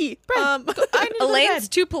 bread, tea. I need to go to Elaine's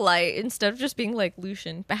bed. too polite. Instead of just being like,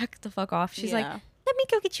 Lucian, back the fuck off. She's like, Yeah. let me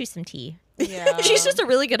go get you some tea. Yeah. She's just a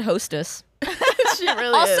really good hostess. She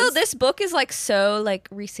really Also, is. this book is like so like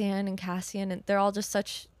Rhysand and Cassian, and they're all just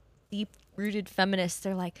such deep-rooted feminists.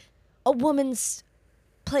 They're like, a woman's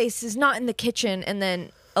place is not in the kitchen, and then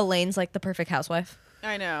Elaine's like the perfect housewife.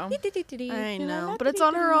 I know. I know, but it's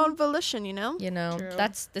on her own volition, you know? You know, True.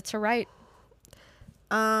 that's her right.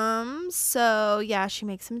 So, yeah, she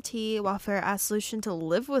makes some tea while Farrah asks Lucian to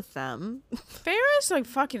live with them. Farrah's like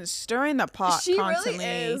fucking stirring the pot She really constantly.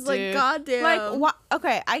 is, like, dude. goddamn. Like, what?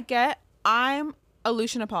 Okay, I get. I'm a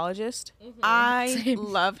Lucian apologist. Mhm. I Same.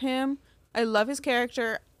 love him. I love his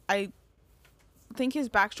character. I think his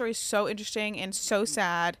backstory is so interesting and so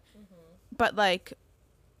sad. But like,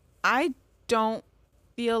 I don't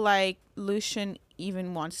feel like Lucian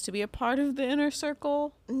even wants to be a part of the inner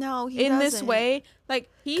circle No, he in this doesn't. way. Like,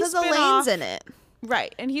 he's Because been Elaine's off, in it.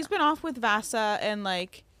 right? And he's been off with Vasa and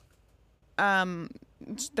like,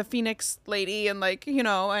 the Phoenix lady, and like, you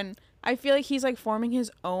know, and I feel like he's like forming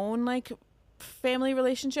his own like family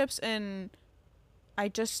relationships, and I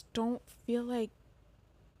just don't feel like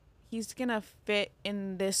he's gonna fit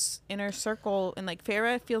in this inner circle. And like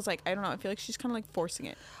Farrah feels like, I don't know, I feel like she's kind of like forcing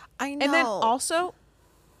it. I know. And then also,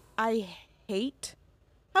 I hate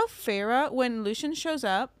how Farrah, when Lucian shows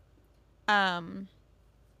up, and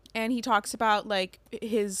he talks about like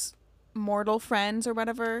his mortal friends or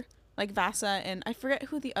whatever, like Vasa, and I forget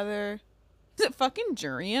who the other, is it fucking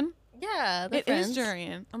Jurian? Yeah, It is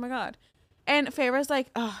Jurian. Oh my god. And Farrah's like,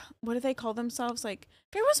 what do they call themselves? Like,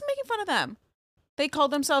 Farrah's making fun of them. They call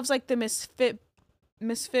themselves like the misfit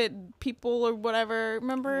people or whatever.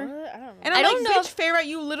 Remember? What? I don't know. And I'm I don't like, know bitch, Farrah,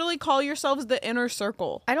 you literally call yourselves the inner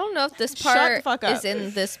circle. I don't know if this Shut the part fuck up. is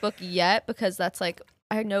in this book yet, because that's like,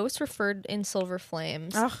 I know it's referred in Silver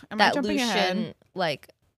Flames. Ugh, am I that jumping Lucian, ahead? like,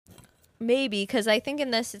 maybe, because I think in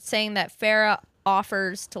this it's saying that Farrah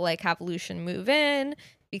offers to like have Lucian move in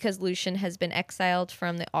because Lucian has been exiled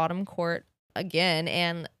from the Autumn Court again,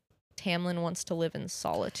 and Tamlin wants to live in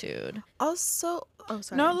solitude. Also, oh,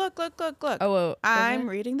 sorry. No, look. Oh, I'm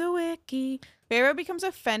reading the wiki. Farrah becomes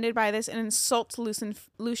offended by this and insults Lucian's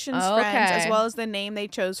Oh, friends, as okay. well as the name they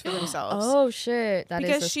chose for themselves. Oh shit! That is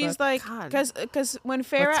because this she's book. like, God. because when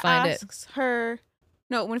Farrah find it. asks her,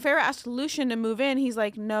 no, when Farrah asks Lucian to move in, he's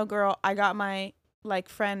like, no, girl, I got my like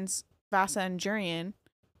friends Vasa and Jurian,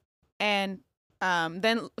 and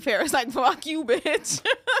then Farrah's like, fuck you, bitch.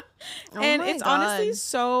 Oh And my it's honestly God.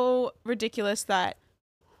 so ridiculous that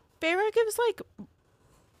Farrah gives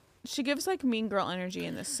like mean girl energy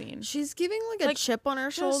in this scene. She's giving like a Like, chip on her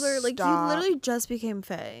just shoulder. Like, you stop. literally just became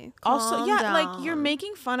Faye. Also, Calm yeah, like you're down.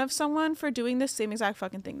 making fun of someone for doing the same exact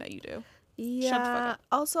fucking thing that you do. Yeah. up.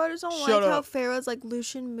 Also, I just don't Shut like how up. Farrah's like,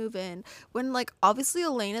 Lucian, move in. When like obviously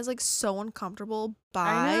Elaine is like so uncomfortable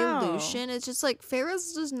by know. Lucian. It's just like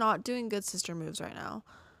Farrah's just not doing good sister moves right now.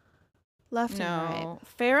 Left and right. No,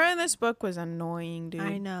 Farrah in this book was annoying, dude.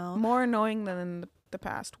 I know. More annoying than in the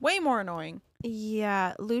past. Way more annoying.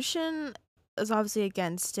 Yeah, Lucian is obviously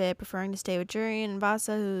against it, preferring to stay with Jurian and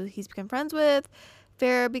Vasa, who he's become friends with.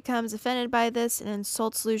 Farrah becomes offended by this and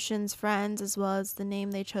insults Lucian's friends as well as the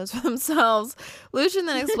name they chose for themselves. Lucian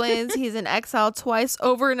then explains he's in exile twice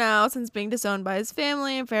over now since being disowned by his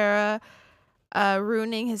family, and Farrah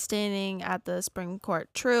ruining his standing at the Spring Court.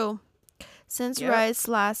 True. Since Yep.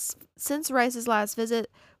 Rice's last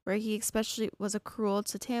visit, where he especially was cruel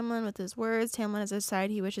to Tamlin with his words, Tamlin has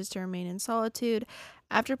decided he wishes to remain in solitude.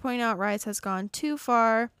 After pointing out Rice has gone too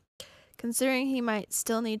far, considering he might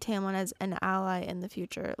still need Tamlin as an ally in the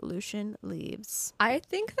future, Lucian leaves. I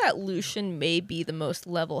think that Lucian may be the most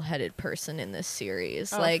level-headed person in this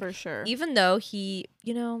series. Oh, like, for sure. even though I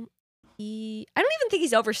don't even think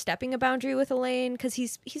he's overstepping a boundary with Elaine, because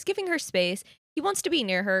he's giving her space. He wants to be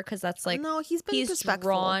near her because that's like, No, he's been he's respectful.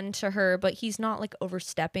 drawn to her, but he's not like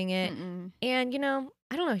overstepping it. Mm-mm. And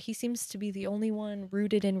I don't know, he seems to be the only one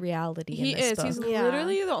rooted in reality. He in this is. book. He's Yeah.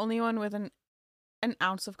 literally the only one with an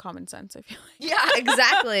ounce of common sense, I feel like. Yeah,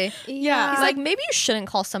 exactly. Yeah. He's like, maybe you shouldn't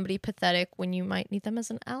call somebody pathetic when you might need them as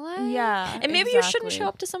an ally. Yeah. And maybe you shouldn't exactly. show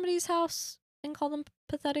up to somebody's house and call them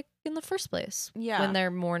pathetic in the first place. Yeah. When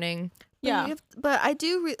they're mourning. Yeah. But I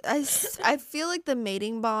do. I feel like the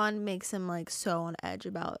mating bond makes him like so on edge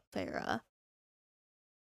about Farrah.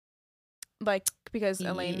 Like, because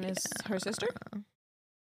Elaine is her sister?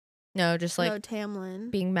 No, just like no, Tamlin.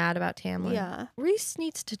 being mad about Tamlin. Yeah. Reese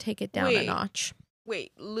needs to take it down a Wait. notch.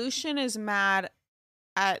 Wait, Lucian is mad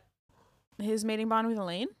at his mating bond with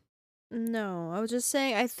Elaine? No, I was just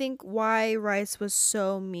saying. I think why Rice was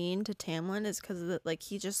so mean to Tamlin is because like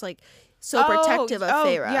he's just like so protective of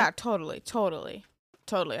Farrah. Yeah, totally.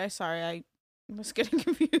 I was getting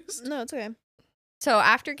confused. No, it's okay. So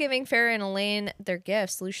after giving Farrah and Elaine their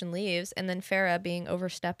gifts, Lucian leaves, and then Farrah, being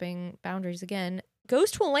overstepping boundaries again,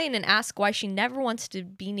 goes to Elaine and asks why she never wants to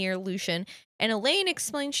be near Lucian. And Elaine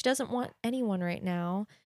explains she doesn't want anyone right now.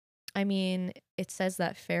 I mean, it says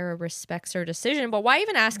that Farrah respects her decision, but why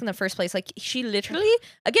even ask in the first place? Like, she literally,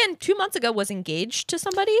 again, 2 months ago was engaged to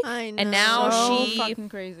somebody. I know. And now So she- fucking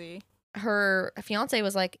crazy. Her fiance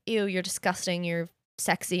was like, ew, you're disgusting. You're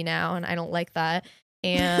sexy now, and I don't like that.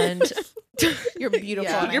 And You're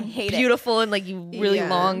beautiful. Yeah. And you're I hate it. beautiful and like you really Yeah.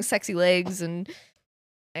 long, sexy legs. And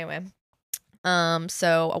anyway,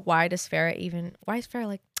 So why is Farrah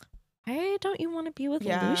like, why don't you want to be with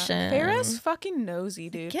Lucian? Farrah's fucking nosy,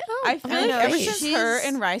 dude. Get I out feel of like my ever face. since her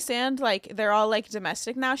and Rysand, like, they're all, like,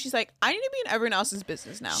 domestic now, she's like, I need to be in everyone else's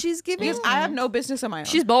business now. She's giving Because I have no business of my own.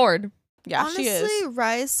 She's bored. Yeah, honestly, she is.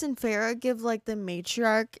 Rice and Farrah give like the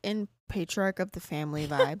matriarch and patriarch of the family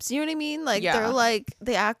vibes. You know what I mean? Like Yeah. they're like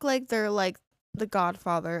they act like they're like the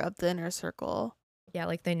godfather of the inner circle. Yeah,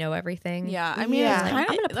 like they know everything. Yeah, I mean, Yeah. it's kind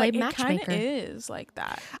of, I'm gonna play like, matchmaker. It kind of is like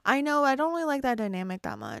that. I know. I don't really like that dynamic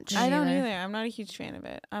that much. Me I don't neither. either. I'm not a huge fan of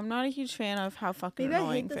it. I'm not a huge fan of how fucking Maybe I hate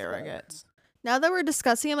annoying this Farrah book. gets. Now that we're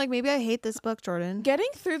discussing, I'm like, maybe I hate this book, Jordan. Getting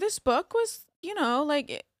through this book was, you know,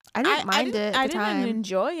 like, I didn't mind it I at the time. didn't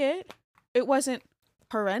enjoy it. It wasn't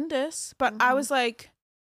horrendous, but I Mhm. was like,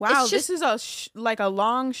 wow, It's just- this is like a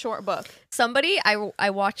long, short book. Somebody, I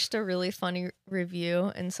watched a really funny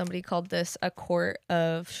review, and somebody called this a court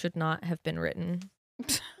of should not have been written.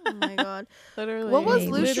 Oh my god. Literally. What was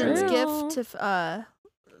Maybe Lucian's true. gift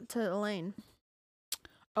to Elaine?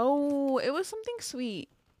 Oh, it was something sweet.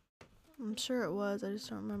 I'm sure it was. I just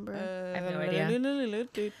don't remember. I have no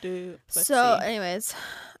idea. Let's So, see. anyways,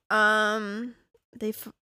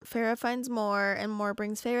 Farrah finds Moore, and Moore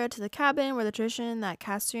brings Farrah to the cabin where the tradition that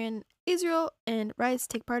Castrian, Israel, and Rice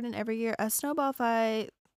take part in every year, a snowball fight.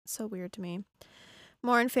 So weird to me.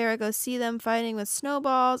 Moore and Farrah go see them fighting with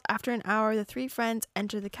snowballs. After an hour, the three friends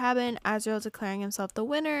enter the cabin, Azrael declaring himself the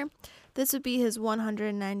winner. This would be his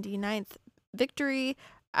 199th victory.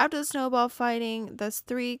 After the snowball fighting, the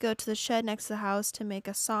three go to the shed next to the house to make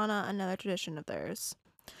a sauna, another tradition of theirs.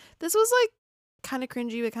 This was like kind of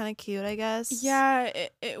cringy but kind of cute, I guess. Yeah,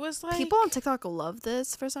 it was like People on TikTok love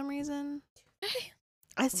this for some reason.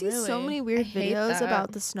 I see so Really? many weird I hate videos that.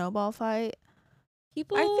 about the snowball fight.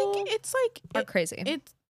 People I think it's like are crazy.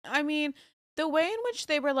 I mean, the way in which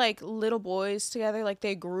they were like little boys together, like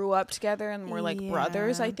they grew up together and were like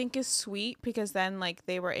brothers, I Yeah. think is sweet because then like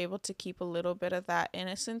they were able to keep a little bit of that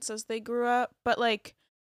innocence as they grew up. But like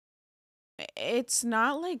it's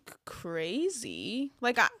not like crazy.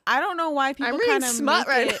 Like I don't know why people I'm reading kind of smut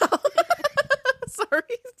right it. now.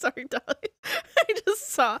 sorry, Dolly. I just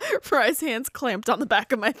saw Fry's hands clamped on the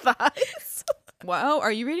back of my thighs. Wow,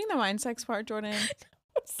 are you reading the mind sex part, Jordan?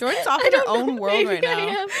 Jordan's off in her own world right now.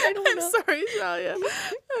 I don't I'm know. sorry, Shalia.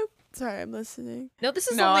 Sorry, I'm listening. No, this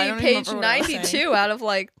is No, I only don't page remember what I was 92 out of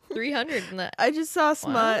like 300 in that. I just saw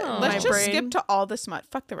smut Wow. in Let's my just brain. skip to all the smut.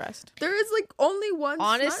 Fuck the rest. There is like only one. smut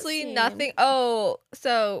Honestly, scene. nothing. Oh,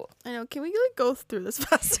 so I know. Can we like go through this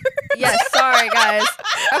faster? yes, sorry guys.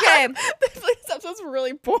 Okay, This episode's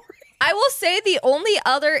really boring. I will say the only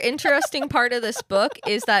other interesting part of this book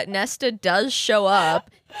is that Nesta does show up,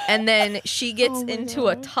 and then she gets Oh my into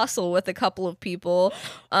a God. tussle with a couple of people.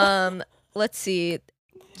 Let's see.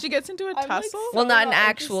 She gets into a I'm, like, tussle. Well, not an not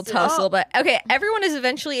actual interested. tussle, but okay. Everyone is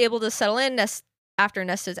eventually able to settle in. After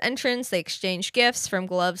Nesta's entrance, they exchange gifts from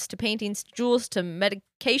gloves to paintings to jewels to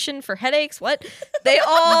medication for headaches. What? They're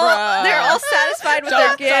all satisfied with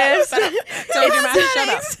their gifts. So your mouth, shut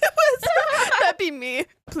up. That'd be me,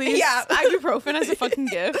 please. Yeah, ibuprofen as a fucking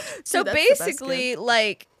gift. So Dude, that's the best basically,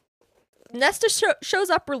 like, Nesta shows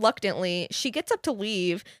up reluctantly. She gets up to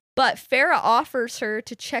leave, but Farrah offers her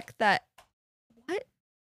to check that. What?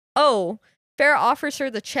 Oh, Farrah offers her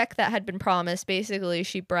the check that had been promised. Basically,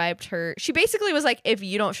 she bribed her. She basically was like, if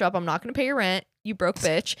you don't show up, I'm not going to pay your rent, you broke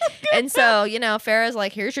bitch. And so, you know, Farrah's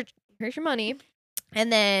like, here's your money.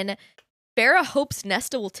 And then Farrah hopes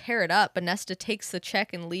Nesta will tear it up, but Nesta takes the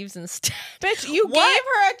check and leaves instead. Bitch, you What? gave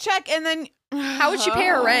her a check and then How would she pay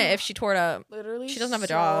her rent if she tore it up? Literally, She doesn't have a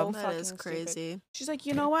so job. That is fucking crazy. stupid. She's like,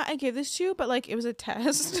 you know what? I gave this to you, but like it was a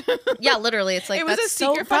test. Yeah, literally. It's like, it was a that's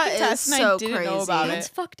so secret that fucking is test, and I so didn't know crazy. about That's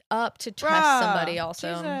it. fucked up to trust Bruh, somebody also.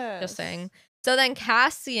 Jesus. Just saying. So then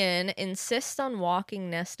Cassian insists on walking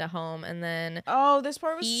Nesta home, and then Oh, this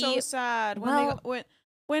part was so He- sad. well-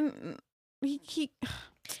 When he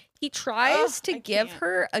he tries Ugh, to I give can't.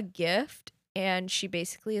 her a gift, and she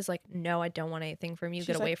basically is like, no, I don't want anything from you. she's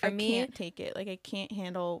Get away like, from I me. can't take it. Like I can't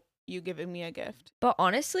handle you giving me a gift. But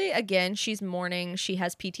honestly, again, she's mourning. She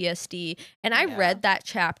has PTSD. And I Yeah. read that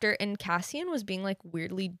chapter, and Cassian was being like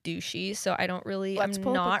weirdly douchey. So I don't really, Let's I'm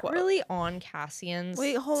pull up a not quote. really on Cassian's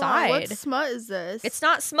Wait, hold side. on. What smut is this? It's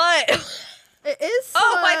not smut. It is smut.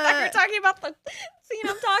 Oh, I thought you were talking about the scene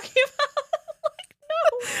I'm talking about.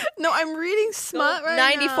 No, I'm reading smut right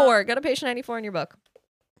 94. Go to page 94 in your book.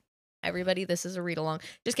 Everybody, this is a read along.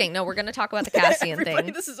 Just kidding. No, we're going to talk about the now. Cassian Everybody,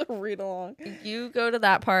 thing. This is a read along. You go to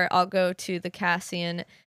that part. I'll go to the Cassian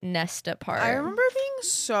Nesta part. I remember being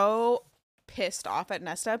so pissed off at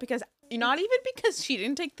Nesta because not even because she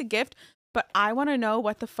didn't take the gift, but I want to know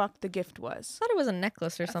what the fuck the gift I was. thought it was a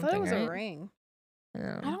necklace or I thought something, it was right? a ring.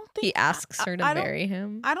 No. I don't think He asks her to I don't- marry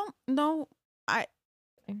him. I don't know. I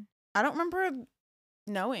don't remember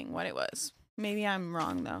knowing what it was. Maybe I'm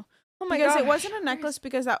wrong though. Oh my Because gosh. it wasn't a necklace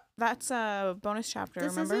because that's a bonus chapter,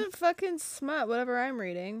 This remember? isn't fucking smut, whatever I'm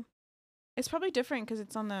reading. It's probably different because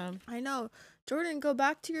it's on the... I know. Jordan, go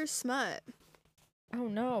back to your smut. Oh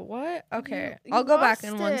no, what? Okay. You I'll go back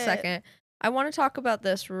lost in 1 it. second. I want to talk about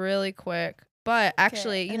this really quick. But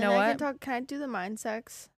actually, Okay, you and know then what? Can I do the mind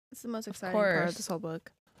sex? It's the most exciting part of course. this whole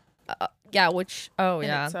book. Yeah, which And it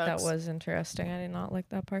yeah, that sucks. was interesting. I did not like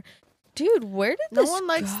that part. Dude, where did No this one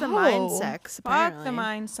likes the go? mind sex, apparently. Fuck the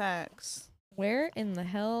mind sex. Where in the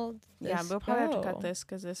hell did Yeah, this we'll probably have to cut go? this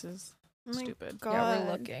because this is Oh my stupid. God. Yeah,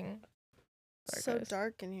 we're looking. It's Sorry, so guys.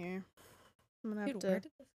 dark in here. I'm gonna have Dude, to. where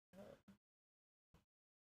did this go?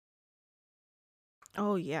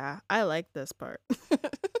 Oh yeah, I like this part.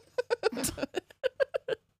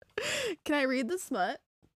 Can I read the smut?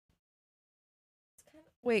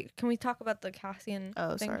 Wait, can we talk about the Cassian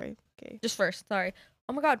Oh, thing? sorry. Okay. Just first, sorry.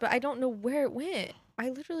 Oh my god, but I don't know where it went. I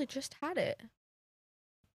literally just had it.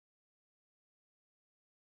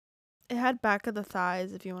 It had back of the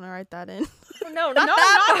thighs. If you want to write that in. Oh, no, No, not not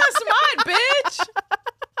that. the smut, bitch!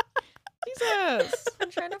 Jesus.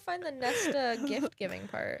 I'm trying to find the Nesta gift giving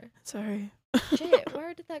part. Sorry. Shit,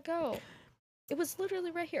 where did that go? It was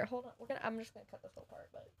literally right here. Hold on. I'm just gonna cut this whole part,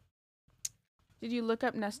 but Did you look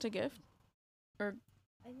up Nesta gift? Or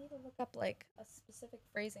I need to look up like a specific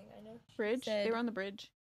phrasing. I know she bridge? said- They were on the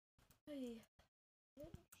bridge.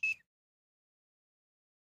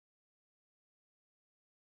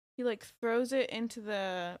 He like throws it into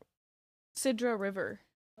the Sidra River.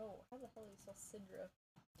 Oh, how the hell do you spell Sidra?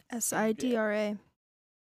 Sidra.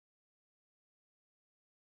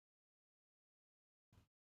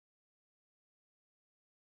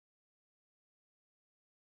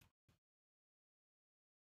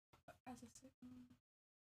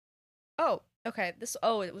 Oh, okay.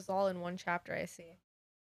 It was all in one chapter, I see.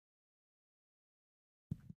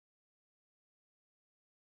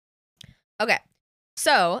 Okay.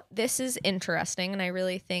 So, this is interesting and I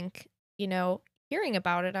really think, hearing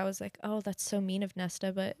about it, I was like, "Oh, that's so mean of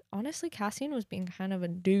Nesta," but honestly, Cassian was being kind of a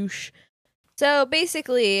douche. So,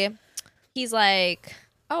 basically, he's like,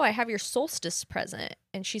 "Oh, I have your solstice present."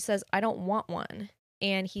 And she says, "I don't want one."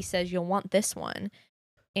 And he says, "You'll want this one."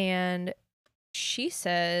 And she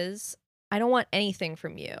says, "I don't want anything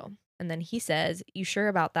from you." And then he says, "You sure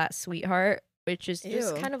about that, sweetheart?" Which is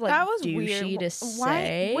just Ew. kind of like That was douchey weird. to Why?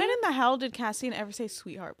 say. When in the hell did Cassian ever say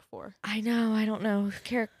sweetheart before? I know, I don't know.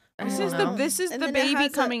 I This don't is know. this is And the then it baby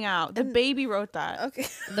has a- coming out. The and- baby wrote that. Okay.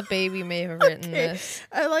 The baby may have written Okay. this.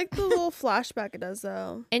 I like the little flashback it does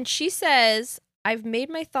though. And she says, "I've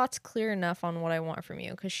made my thoughts clear enough on what I want from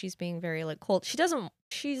you," because she's being very like cold.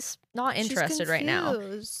 She's not interested right now.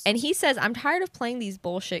 confused. And he says, "I'm tired of playing these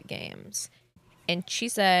bullshit games." And she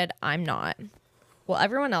said, "I'm not. Well,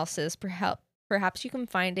 everyone else is. Perhaps you can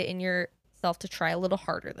find it in yourself to try a little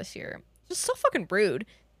harder this year." Just so fucking rude.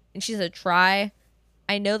 And she said, "Try.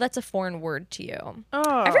 I know that's a foreign word to you."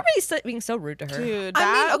 Oh, Everybody's being so rude to her. dude, I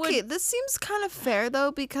that mean, okay, would, this seems kind of fair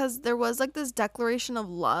though because there was like this declaration of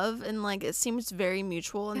love and like it seems very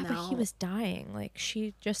mutual. And Yeah, now but he was dying. Like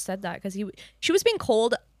she just said that because she was being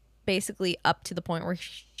cold, basically up to the point where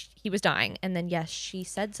he was dying, and then yes, she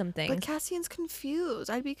said some things. But Cassian's confused.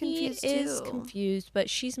 I'd be confused he is too. confused, but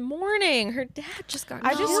she's mourning. Her dad just got I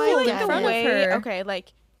just killed feel in like the front way. of her. Okay,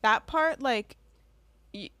 like that part, like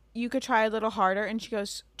you could try a little harder, and she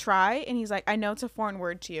goes, "Try," and he's like, "I know it's a foreign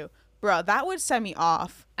word to you, bro." That would set me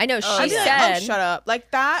off. I know she I'd be like, said. "Oh, shut up!"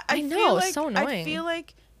 Like that. I I know, feel it's like so annoying. I feel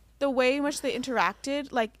like the way in which they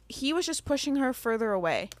interacted, like he was just pushing her further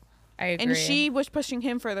away, I agree. and she was pushing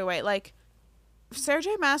him further away. Like Sarah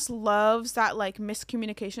J. Maas loves that like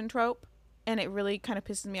miscommunication trope, and it really kind of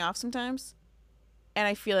pisses me off sometimes. And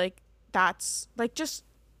I feel like that's like just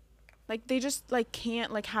like they just like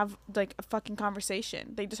can't like have like a fucking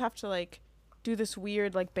conversation. They just have to like do this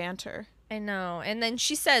weird like banter. I know. And then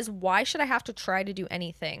she says, "Why should I have to try to do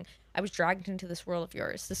anything? I was dragged into this world of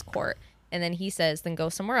yours, this court." And then he says, "Then go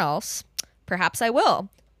somewhere else. Perhaps I will.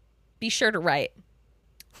 Be sure to write.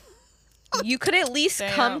 You could at least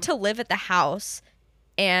come Damn. to live at the house."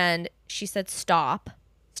 And she said, "Stop.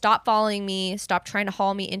 Stop following me. Stop trying to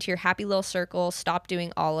haul me into your happy little circle. Stop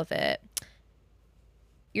doing all of it.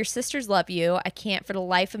 Your sisters love you. I can't for the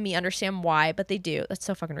life of me understand why, but they do." That's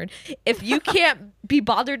so fucking rude. "If you can't be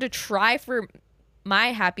bothered to try for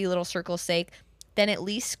my happy little circle's sake, then at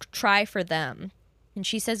least try for them." And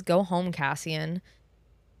she says, "Go home, Cassian."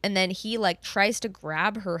 And then he like tries to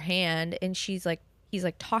grab her hand, and she's like, he's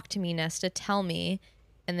like, talk to me, Nesta, tell me.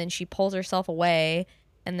 And then she pulls herself away,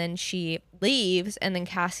 and then she leaves, and then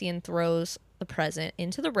Cassian throws the present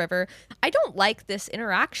into the river. I don't like this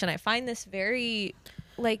interaction. I find this very,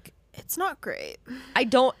 like, It's not great. I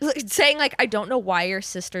don't, saying like, I don't know why your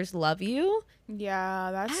sisters love you.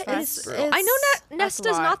 Yeah, That that's is, brutal. I know that's a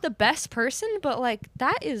Nesta's lot. not the best person, but like,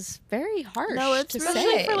 that is very harsh No, it's to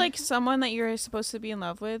Especially say. for like someone that you're supposed to be in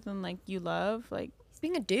love with and like you love, like He's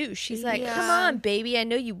being a douche. She's like, Yeah. come on, baby, I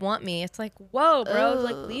know you want me. It's like, whoa, bro,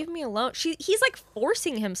 like, Ugh. leave me alone. He's like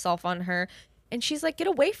forcing himself on her, and she's like, get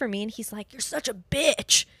away from me. And he's like, you're such a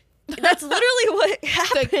bitch. That's literally what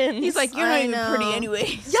happens. he's like, you're I not even pretty know.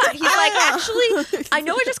 anyways. yeah, he's like, actually, I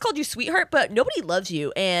know I just called you sweetheart, but nobody loves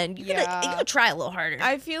you, and you Yeah. gotta try a little harder.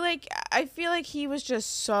 I feel like he was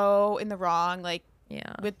just so in the wrong, like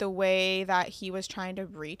yeah. with the way that he was trying to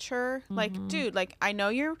reach her. Like, dude, like I know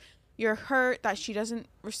you're hurt that she doesn't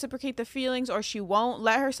reciprocate the feelings, or she won't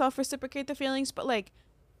let herself reciprocate the feelings, but like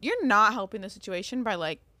you're not helping the situation by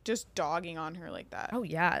like just dogging on her like that. Oh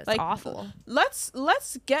yeah, it's Like, awful. Let's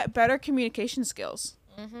get better communication skills.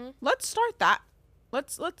 Mm-hmm. Let's start that.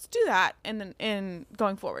 Let's do that, and then in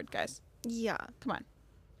going forward, guys. Yeah. Come on.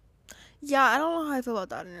 Yeah, I don't know how I feel about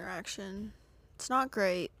that interaction. It's not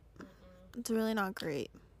great. It's really not great.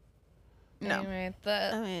 No. Anyway,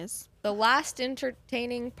 Anyways. the last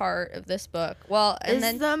entertaining part of this book. Well, and Is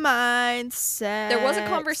then the mindset. there was a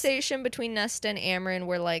conversation between Nesta and Amryn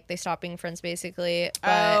where like they stopped being friends basically.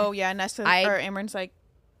 But Oh yeah, Nesta I- or Amryn's like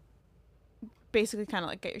basically kind of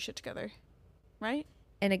like get your shit together, right?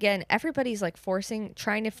 and again, everybody's like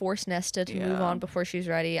trying to force Nesta to move Yeah. on before she's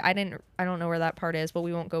ready. I don't know where that part is, but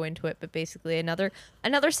we won't go into it. But basically, another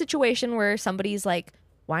situation where somebody's like,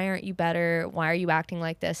 why aren't you better? Why are you acting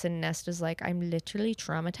like this? And Nesta's like, I'm literally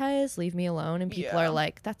traumatized. Leave me alone. And people Yeah. are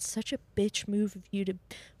like, that's such a bitch move of you to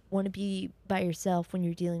want to be by yourself when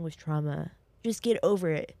you're dealing with trauma. Just get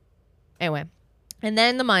over it. Anyway. And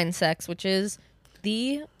then the mind sex, which is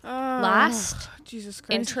the last Jesus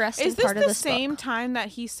Christ. interesting Is this part of the this same book. time that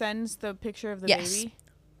he sends the picture of the Yes. baby?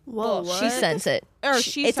 Whoa, Well, what? she sends it. Or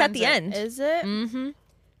She- she it's at sends the it. end. Is it? Mm-hmm.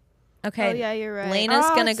 Okay. Oh, yeah, you're right. Lena's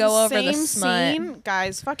Oh, gonna it's go over the same smut. scene?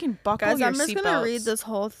 Guys, fucking buckle Guys, your I'm just gonna seatbelts. read this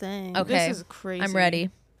whole thing. Okay. This is crazy. I'm ready.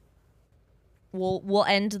 We'll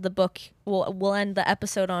end the book. We'll end the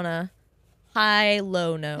episode on a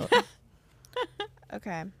low note.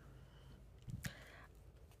 Okay.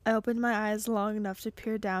 I opened my eyes long enough to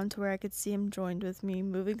peer down to where I could see him joined with me,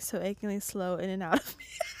 moving so achingly slow in and out of me.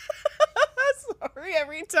 Sorry,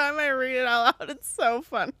 every time I read it out loud, it's so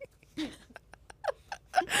funny.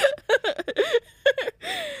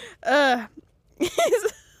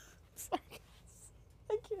 Sorry.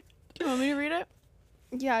 I can't. Do you want me to read it?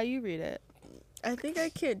 Yeah, you read it. I think I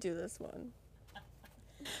can't do this one.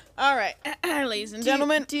 All right, ladies and Do you-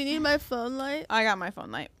 gentlemen. do you need my phone light? I got my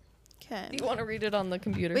phone light. Okay. Do you want to read it on the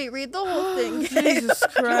computer? Wait, read the whole thing. Jesus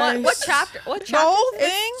Christ. Do you want, what chapter? What The chapter? whole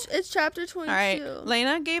thing? It's chapter 22. All right,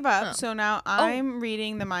 Lena gave up, Oh. so now I'm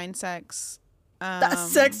reading the mind sex. That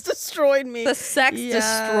sex destroyed me. The sex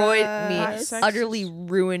destroyed me. Yes. Sex Utterly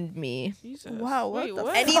ruined me. Jesus. Wow, what Wait, the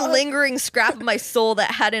what? Any Fuck. lingering scrap of my soul that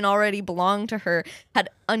hadn't already belonged to her had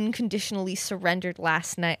unconditionally surrendered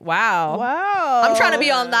last night. Wow. Wow. I'm trying to be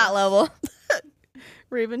on that level.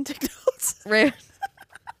 Raven took notes. Ra-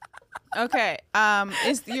 Okay,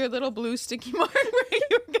 is your little blue sticky mark where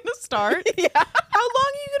you're gonna start? Yeah. How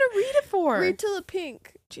long are you gonna read it for? Read till the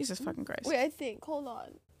pink. Jesus fucking Christ. Wait, I think. Hold on.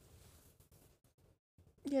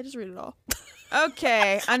 Yeah, just read it all.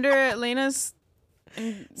 Okay, under Lena's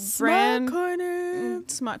brand corner.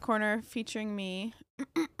 smut corner featuring me.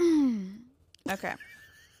 Okay.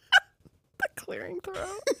 The clearing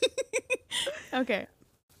throat. Okay.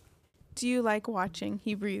 Do you like watching?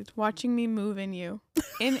 He breathed, watching me move in you.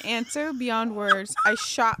 In answer beyond words, I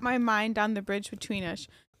shot my mind down the bridge between us,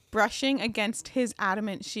 brushing against his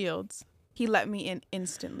adamant shields. He let me in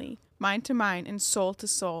instantly, mind to mind and soul to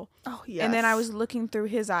soul. Oh, yes. And then I was looking through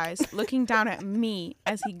his eyes, looking down at me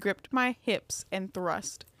as he gripped my hips and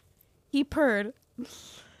thrust. He purred,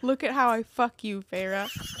 "Look at how I fuck you, Farah."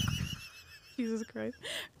 Jesus Christ.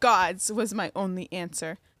 God's was my only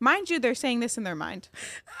answer. Mind you, they're saying this in their mind.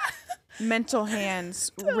 Mental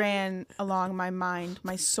hands ran along my mind,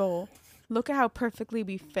 my soul. Look at how perfectly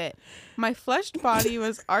we fit. My fleshed body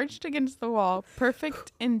was arched against the wall,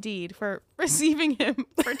 perfect indeed for receiving him,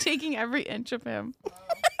 for taking every inch of him.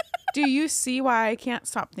 Do you see why I can't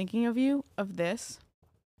stop thinking of you, of this?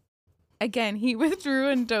 Again, he withdrew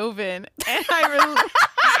and dove in, and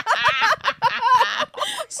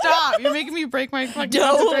Stop! You're making me break my fucking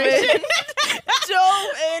concentration. Dove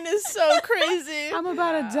in is so crazy. I'm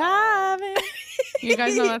about to dive in. You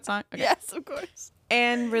guys know that song? Okay. Yes, of course.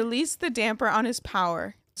 And released the damper on his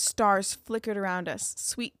power. Stars flickered around us,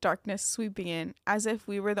 sweet darkness sweeping in, as if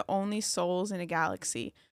we were the only souls in a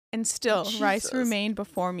galaxy. And still, Rice Jesus. remained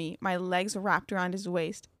before me, my legs wrapped around his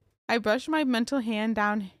waist. I brushed my mental hand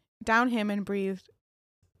down him and breathed,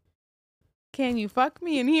 "Can you fuck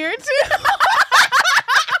me in here too?"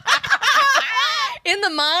 In the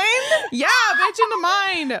mind? Yeah, bitch, in the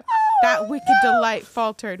mind. That wicked delight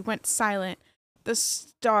faltered, went silent. The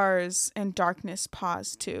stars and darkness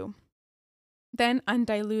paused too. Then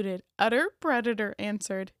undiluted, utter predator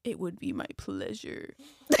answered, "It would be my pleasure."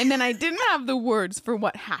 And then I didn't have the words for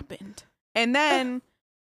what happened. And then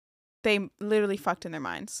they literally fucked in their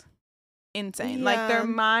minds. Insane. Like their Yeah.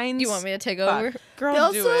 minds. You want me to take fuck. over? Girl, They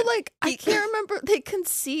do also it. like I can't remember. They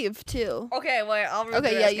conceive too. Okay, wait, I'll read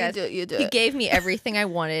Okay, the yeah, rest, you guys. do it. You do He it. gave me everything I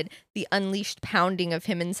wanted. The unleashed pounding of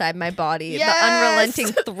him inside my body. Yes! The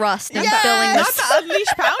unrelenting thrust and Yes! Not the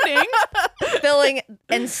unleashed pounding. filling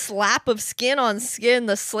and slap of skin on skin.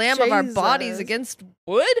 The slam of our bodies Jesus. against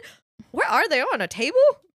wood. Where are they on a table?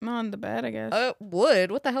 On the bed, I guess. Wood.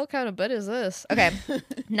 What the hell kind of bed is this? Okay.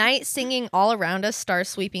 Night singing all around us, stars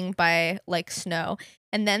sweeping by like snow.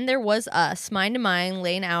 And then there was us, mind to mind,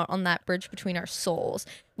 laying out on that bridge between our souls.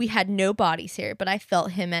 We had no bodies here, but I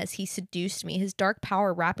felt him as he seduced me, his dark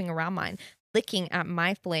power wrapping around mine, licking at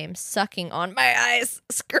my flame, sucking on my eyes,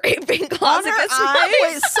 scraping claws her against eyes? my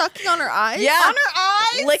Wait, sucking on her eyes? Yeah. On her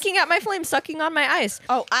eyes? Licking at my flame, sucking on my ice.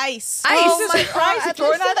 Oh, ice. Ice. Jesus Oh my Christ, God,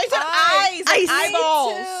 Jordan. I I said eyes. Ice. Like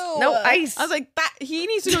eyeballs. No ice. I was like, that he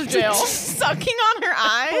needs to go to jail. Sucking on her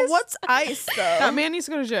eyes. But what's ice though? That man needs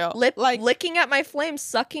to go to jail. Licking at my flame,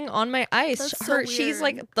 sucking on my ice. That's so She's weird.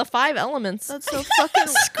 like the 5 elements. That's so fucking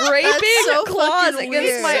Scraping That's so claws fucking against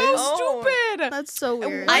weird. my so own. stupid. That's so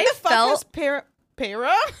weird. I What the fuck felt- is Para?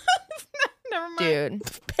 Never mind. Dude.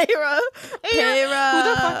 Para. Para. Who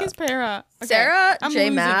the fuck is Para? Okay, Sarah I'm J.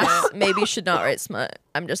 losing Mass it. maybe should not write smut.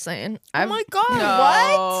 I'm just saying. Oh my god,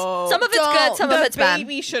 what? No. Some of it's good, Don't. some the of it's bad.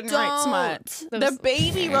 baby shouldn't write smut. Don't. The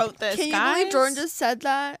baby wrote this, Can you guys. believe Jordan just said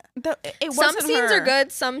that? It Some wasn't scenes her. are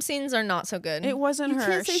good, some scenes are not so good. It wasn't You her.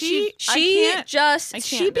 can't say She she- I She can't- just I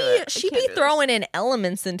she can't be do it. I she can't be do this. throwing in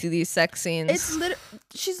elements into these sex scenes. It's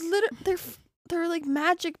they're like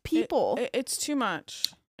magic people. It's too much.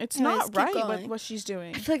 It's Anyways, not keep right going. what she's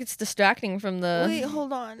doing. I feel like it's distracting from the Wait,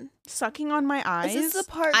 hold on. Sucking on my eyes. Is this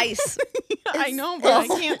the part? ice. I Is- know, but I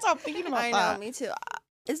is- can't stop thinking about I that. know, me too.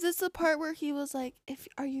 Is this the part where he was like, "If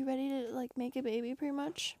are you ready to like make a baby?" Pretty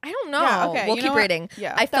much. I don't know. Yeah, okay, We'll you know keep what? reading.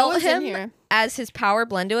 Yeah. I That felt was in him here. as his power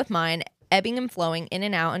blended with mine, ebbing and flowing in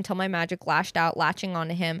and out until my magic lashed out, latching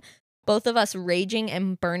onto him. Both of us raging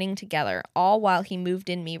and burning together, all while he moved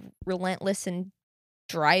in me, relentless and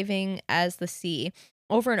driving as the sea.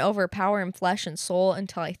 Over and over, power and flesh and soul,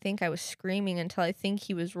 until I think I was screaming, until I think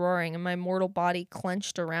he was roaring, and my mortal body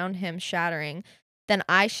clenched around him, shattering. Then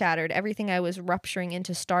I shattered, everything I was rupturing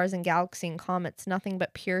into stars and galaxy and comets, nothing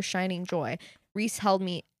but pure shining joy. Reese held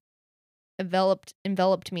me,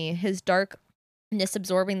 enveloped me, his darkness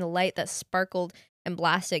absorbing the light that sparkled and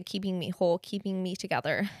blasted, keeping me whole, keeping me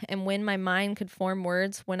together. And when my mind could form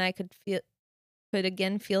words, when I could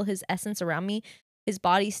again feel his essence around me, his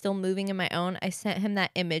body still moving in my own, I sent him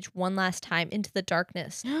that image one last time into the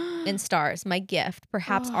darkness and stars, my gift,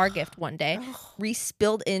 perhaps our gift one day. Reese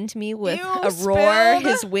spilled into me with Ew, a roar, spilled.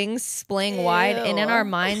 his wings splaying wide, and in our Ew.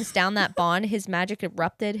 minds down that bond, his magic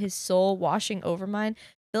erupted, his soul washing over mine,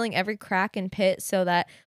 filling every crack and pit so that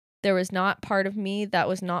there was not part of me that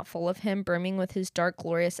was not full of him, brimming with his dark,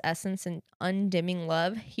 glorious essence and undimming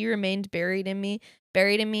love. He remained buried in me,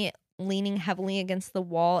 leaning heavily against the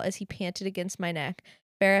wall as he panted against my neck.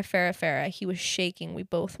 Farah, Farah, Farah. He was shaking. We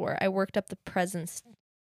both were. I worked up the presence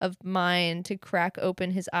of mind to crack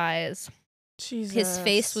open his eyes. Jesus. His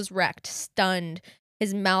face was wrecked, stunned.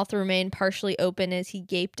 His mouth remained partially open as he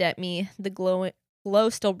gaped at me, the glow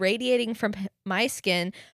still radiating from my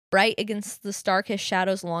skin, bright against the starkest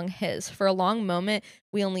shadows along his. For a long moment,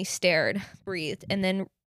 we only stared, breathed, and then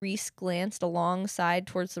Reese glanced alongside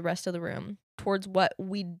towards the rest of the room, towards what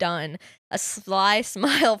we'd done. A sly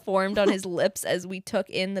smile formed on his lips as we took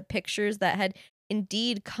in the pictures that had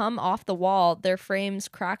indeed come off the wall, their frames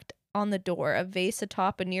cracked on the door. A vase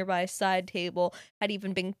atop a nearby side table had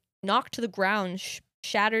even been knocked to the ground,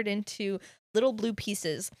 shattered into little blue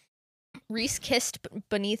pieces. Reese kissed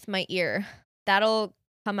beneath my ear. That'll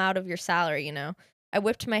come out of your salary, you know. I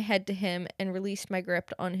whipped my head to him and released my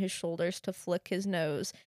grip on his shoulders to flick his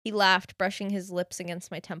nose. He laughed, brushing his lips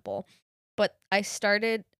against my temple. But I stared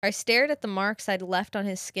at the marks I'd left on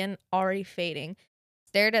his skin, already fading.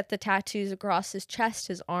 Stared at the tattoos across his chest,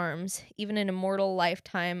 his arms. Even an immortal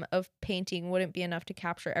lifetime of painting wouldn't be enough to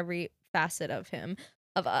capture every facet of him,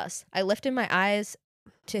 of us. I lifted my eyes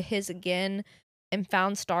to his again and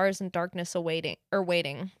found stars and darkness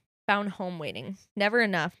waiting. Found home waiting. Never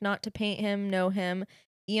enough, not to paint him, know him.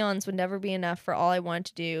 Eons would never be enough for all I wanted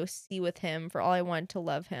to do, see with him, for all I wanted to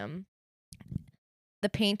love him. The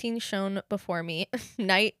painting shone before me,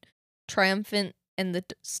 night triumphant and the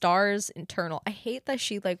stars eternal. I hate that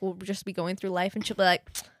she like will just be going through life and she'll be like,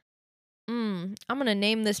 I'm gonna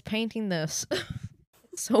name this painting this.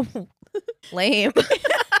 So lame. Okay,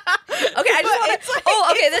 I just want to.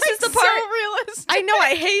 Like, okay, this is the part. So realistic. I know,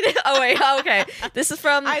 I hate it. Oh wait, okay. This is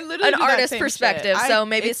from an artist perspective, so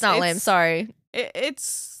maybe it's not lame. Sorry.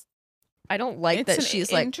 It's. I don't like that she's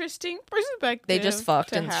like interesting perspective. They just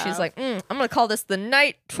fucked, and she's like, I'm gonna call this the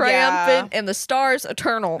night triumphant and the stars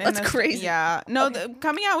eternal. That's crazy. Yeah, no,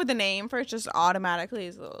 coming out with a name for it just automatically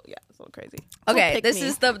is a little crazy. Okay, this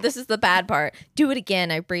is the bad part. Do it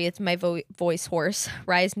again. I breathed, my voice hoarse.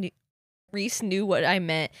 Reese knew what I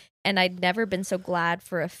meant, and I'd never been so glad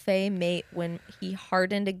for a fey mate when he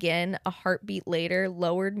hardened again. A heartbeat later,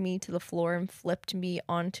 lowered me to the floor and flipped me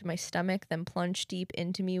onto my stomach, then plunged deep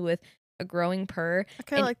into me with a growing purr. I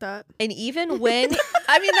kind of like that. And even when,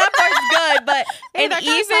 I mean, that part's good, but and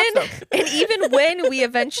even when we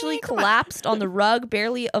eventually collapsed on the rug,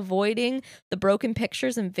 barely avoiding the broken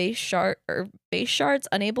pictures and vase shards,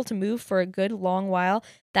 unable to move for a good long while,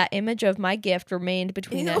 that image of my gift remained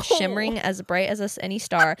between us, shimmering as bright as any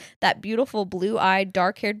star. That beautiful blue-eyed,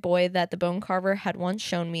 dark-haired boy that the bone carver had once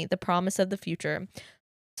shown me, the promise of the future.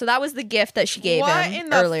 So that was the gift that she gave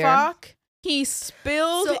him earlier. What in the fuck? He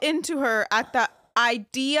spilled into her at the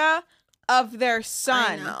idea of their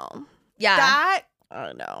son. I know. Yeah. That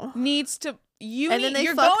I know. needs to. You're fucked,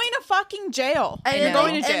 going to fucking jail. And you're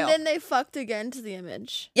going to jail. And then they fucked again to the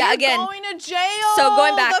image. Yeah, you're again. going to jail. So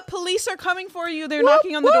going back. The police are coming for you. They're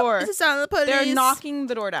knocking on the door. It's the sound of the police. They're knocking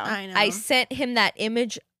the door down. I know. I sent him that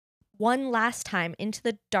image one last time into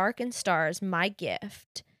the darkened stars, my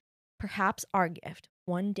gift, perhaps our gift,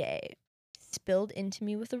 one day. Spilled into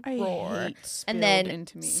me with a roar, and then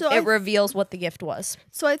into me. So it reveals what the gift was.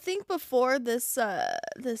 So I think before this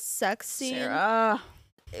sex scene, Sarah.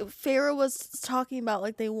 Farrah was talking about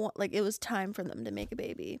like it was time for them to make a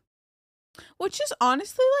baby, which is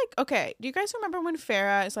honestly like, okay, do you guys remember when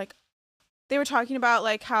Farrah is like, they were talking about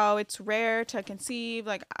like how it's rare to conceive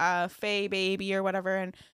like a fae baby or whatever,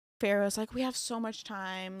 and Farrah was like, we have so much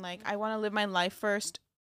time, like I want to live my life first,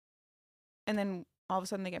 and then all of a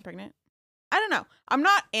sudden they get pregnant. I don't know. I'm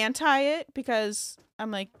not anti it because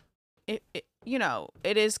I'm like, it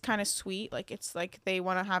is kind of sweet. Like, it's like they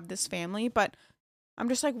want to have this family. But I'm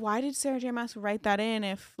just like, why did Sarah J. Maas write that in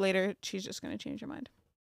if later she's just going to change her mind?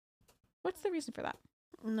 What's the reason for that?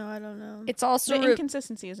 No, I don't know. It's also the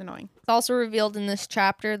inconsistency is annoying. It's also revealed in this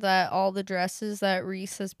chapter that all the dresses that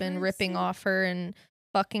Reese has been ripping off her and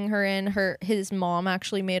fucking her in, his mom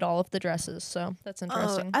actually made all of the dresses, so that's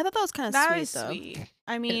interesting. I thought that was kind of sweet, though. Sweet.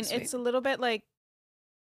 I mean, it's a little bit like,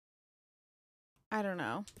 I don't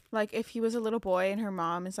know, like if he was a little boy and her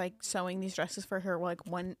mom is like sewing these dresses for her, like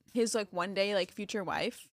one day like future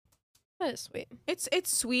wife. That is sweet. It's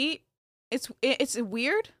sweet. It's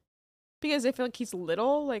weird because I feel like he's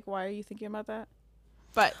little. Like, why are you thinking about that?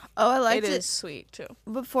 But I liked it. It is sweet too.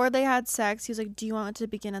 Before they had sex, he was like, "Do you want it to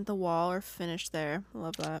begin at the wall or finish there?" I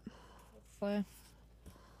love that.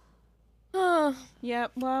 Oh, yeah.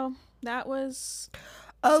 Well, that was.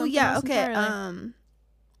 Oh yeah. Okay. Entirely.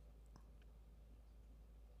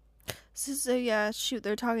 So yeah, shoot.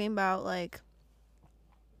 They're talking about like.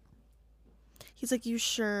 He's like, "You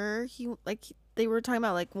sure?" They were talking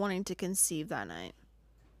about like wanting to conceive that night.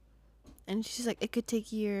 And she's like, it could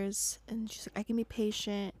take years. And she's like, I can be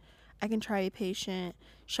patient. I can try to be patient.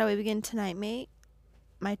 Shall we begin tonight, mate?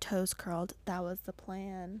 My toes curled. That was the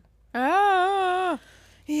plan. Ah.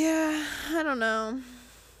 Yeah, I don't know.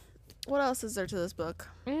 What else is there to this book?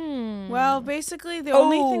 Well, basically, the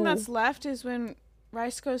only thing that's left is when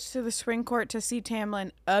Rice goes to the spring court to see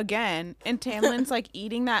Tamlin again. And Tamlin's like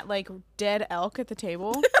eating that like dead elk at the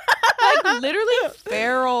table. Like literally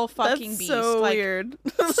feral fucking beast. So like, weird.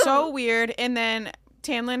 So weird. And then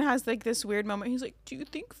Tamlin has like this weird moment. He's like, "Do you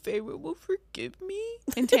think Feyre will forgive me?"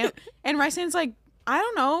 And Rysand's like, "I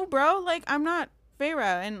don't know, bro. Like, I'm not Feyre,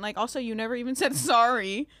 and like also you never even said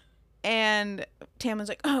sorry." And Tamlin's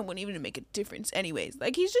like, "Oh, it wouldn't even make a difference anyways."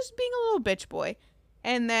 Like, he's just being a little bitch boy.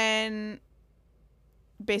 And then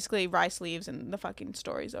basically Rice leaves and the fucking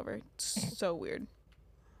story's over. It's so weird.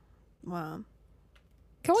 Wow.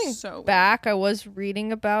 Going back, I was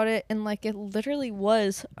reading about it, and like it literally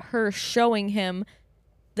was her showing him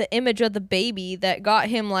the image of the baby that got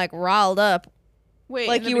him like riled up. Wait,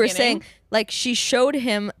 Like in the you were beginning? saying, like she showed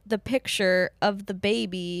him the picture of the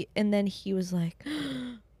baby and then he was like,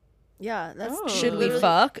 Yeah, that's Oh. should we literally-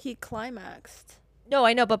 fuck? He climaxed. No,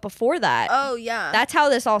 I know, but before that, Oh yeah. that's how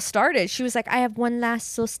this all started. She was like, I have one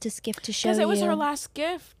last solstice gift to show you. Because it was her last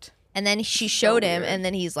gift. And then she So showed him, weird. and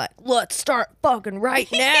then he's like, let's start fucking right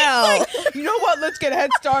now. You know what? Let's get a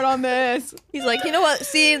head start on this. He's like, you know what?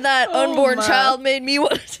 Seeing that Oh unborn my. child made me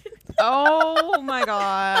want to. Oh my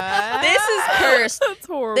god. This is cursed. That's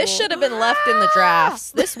horrible. This should have been left in the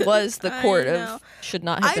drafts. This was the I court know. of should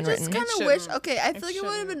not have I been just written. kind It of wish. shouldn't. Okay, I It feel like it would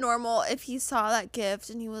have shouldn't. been normal if he saw that gift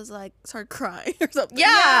and he was like, started crying or something.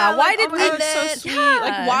 Yeah, why like, did oh my we- God, it's And so sweet. yeah.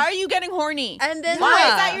 Like, why are you getting horny? And then Why Yeah.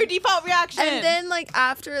 is that your default reaction? And then like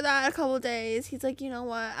after that, a couple days, he's like, you know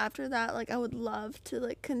what? After that, like I would love to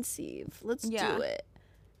like conceive. Let's Yeah. do it.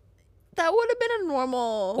 That would have been a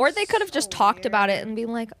normal. Or they could have just So talked about it weird. and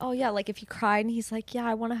been like, oh, yeah, like if you cried and he's like, yeah,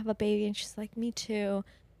 I want to have a baby. And she's like, me too.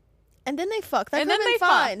 And then they fuck. That And could have then been they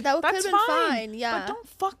fine. fuck. That could have That's been fine. fine. Yeah. But don't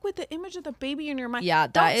fuck with the image of the baby in your mind. Yeah,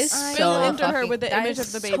 that Don't is spill so into her fucking- with the that image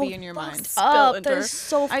is of the baby so in your mind. fucked Spill up. into That her. is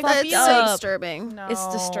so I fucked feel That's so up. disturbing. No. It's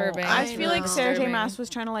disturbing. I I feel like know. Sarah J. Disturbing. Maas was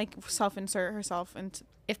trying to like self-insert herself into.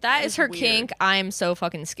 If that It's is her weird. kink, I'm so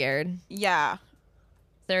fucking scared. Yeah.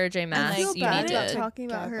 Sarah J. I Maas, feel you bad need about to. talking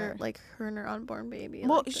about her, together. like her and her unborn baby.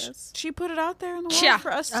 Well, like this. she put it out there in the world Yeah. for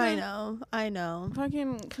us to I know.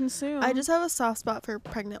 fucking consume. I just have a soft spot for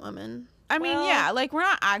pregnant women. I mean, Well- yeah, like we're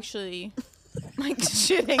not actually like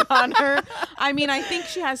shitting on her. I mean, I think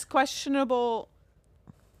she has questionable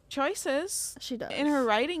choices She does. in her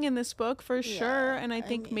writing in this book for sure, Yeah, and I I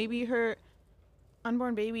think mean- maybe her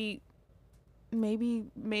unborn baby maybe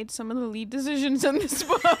made some of the lead decisions in this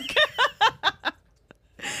book.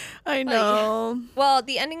 I know. Well,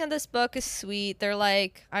 the ending of this book is sweet. They're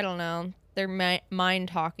like, I don't know, they're mind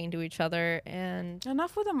talking to each other. And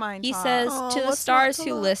Enough with the mind he talk. says, Aw, to the what's not stars to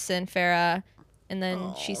who love? listen, Farah. And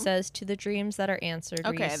then she Aw. says, to the dreams that are answered.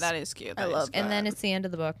 Okay, Reese." that is cute. I That is love cute. And then it's the end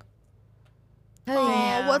of the book.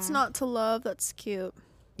 Oh, what's Damn. not to love? That's cute.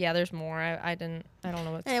 Yeah, there's more. I don't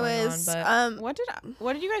know what's Anyways, going on, but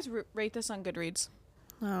What did you guys rate this on Goodreads?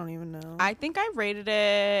 I don't even know. I think I rated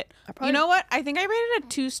it. I probably- You know what? I think I rated it a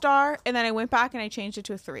 2-star, and then I went back and I changed it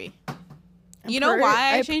to a 3. I'm You know pretty-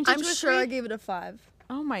 why I changed it I'm to a sure I 3? gave it a 5.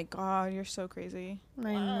 Oh my god, you're so crazy.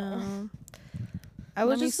 I know. I Let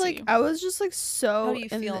was me just like, see. I was just like so. how do you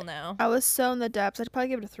in feel the- now? I was so in the depths. I'd probably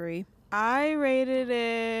give it a 3. I rated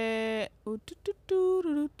it.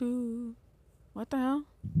 What the hell?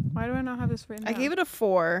 Why do I not have this written I down? gave it a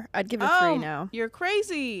 4. I'd give it a 3 now. You're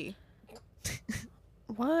crazy.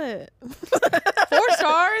 What? 4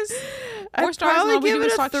 stars? 4 I'd stars and probably all we give do it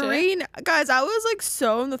is a talk shit. 3. Guys, I was like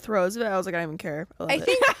so in the throes of it. I was like, I don't even care. I, love I it.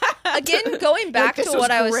 think again, going back this to was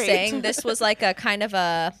what I was great. saying, this was like a kind of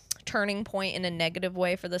a turning point in a negative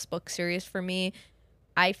way for this book series for me.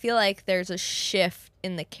 I feel like there's a shift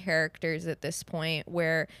in the characters at this point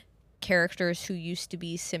where characters who used to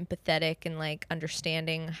be sympathetic and like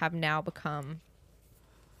understanding have now become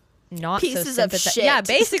not Pieces so of sympathetic. shit. Yeah,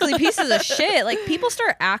 basically pieces of shit. Like people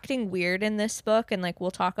start acting weird in this book, and like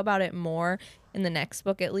we'll talk about it more in the next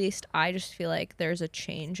book at least. I just feel like there's a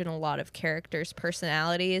change in a lot of characters'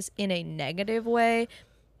 personalities in a negative way,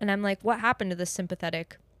 and I'm like, what happened to this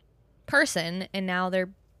sympathetic person? And now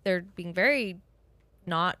they're being very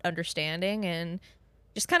not understanding and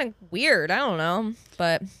just kind of weird. I don't know,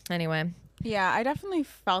 but anyway. Yeah, I definitely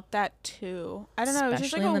felt that too. I don't know. It was just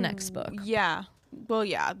Especially like in the next book. Yeah. Well,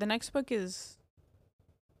 yeah. The next book is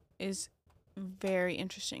very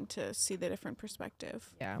interesting to see the different perspective.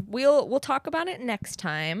 Yeah, we'll talk about it next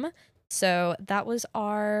time. So that was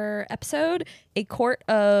our episode, a court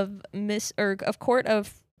of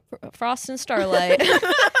Frost and Starlight.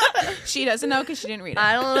 She doesn't know because she didn't read it.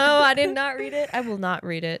 I don't know. I did not read it. I will not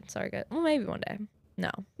read it. Sorry, guys. Well, maybe one day. No,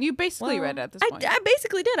 You basically Well, read it at this I, point. I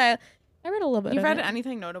basically did. I read a little bit. You've of read it.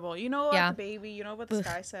 anything notable? You know about Yeah. the baby. You know about the Ugh.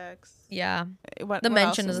 sky sex. Yeah, What the what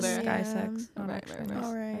mention else of is the there? sky Yeah. sex. Not Right, actually right, the right.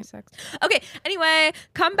 All right. sky sex. Okay. Anyway,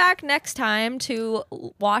 come back next time to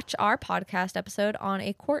watch our podcast episode on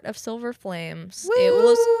A Court of Silver Flames. It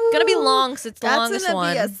was gonna be long, since it's the That's longest gonna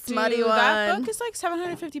one. be a Dude, smutty that one. book is like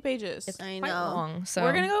 750 pages. It's I quite know. long, so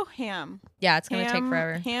We're gonna go ham. yeah, it's gonna take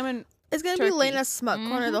forever. Ham and It's gonna be turkey. Lena's smut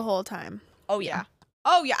corner Mhm. the whole time. Oh yeah.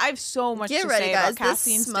 Oh yeah, I have so much Get to ready, say guys. about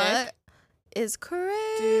Cassie and This smut Stick. is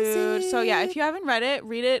crazy. Dude, so yeah, if you haven't read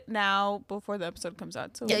it now before the episode comes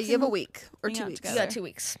out. So yeah, we you have a can week or hang 2 out weeks. You together. got 2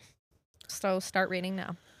 weeks, so start reading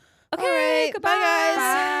now. All Okay, right, goodbye, bye, guys.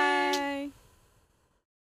 Bye.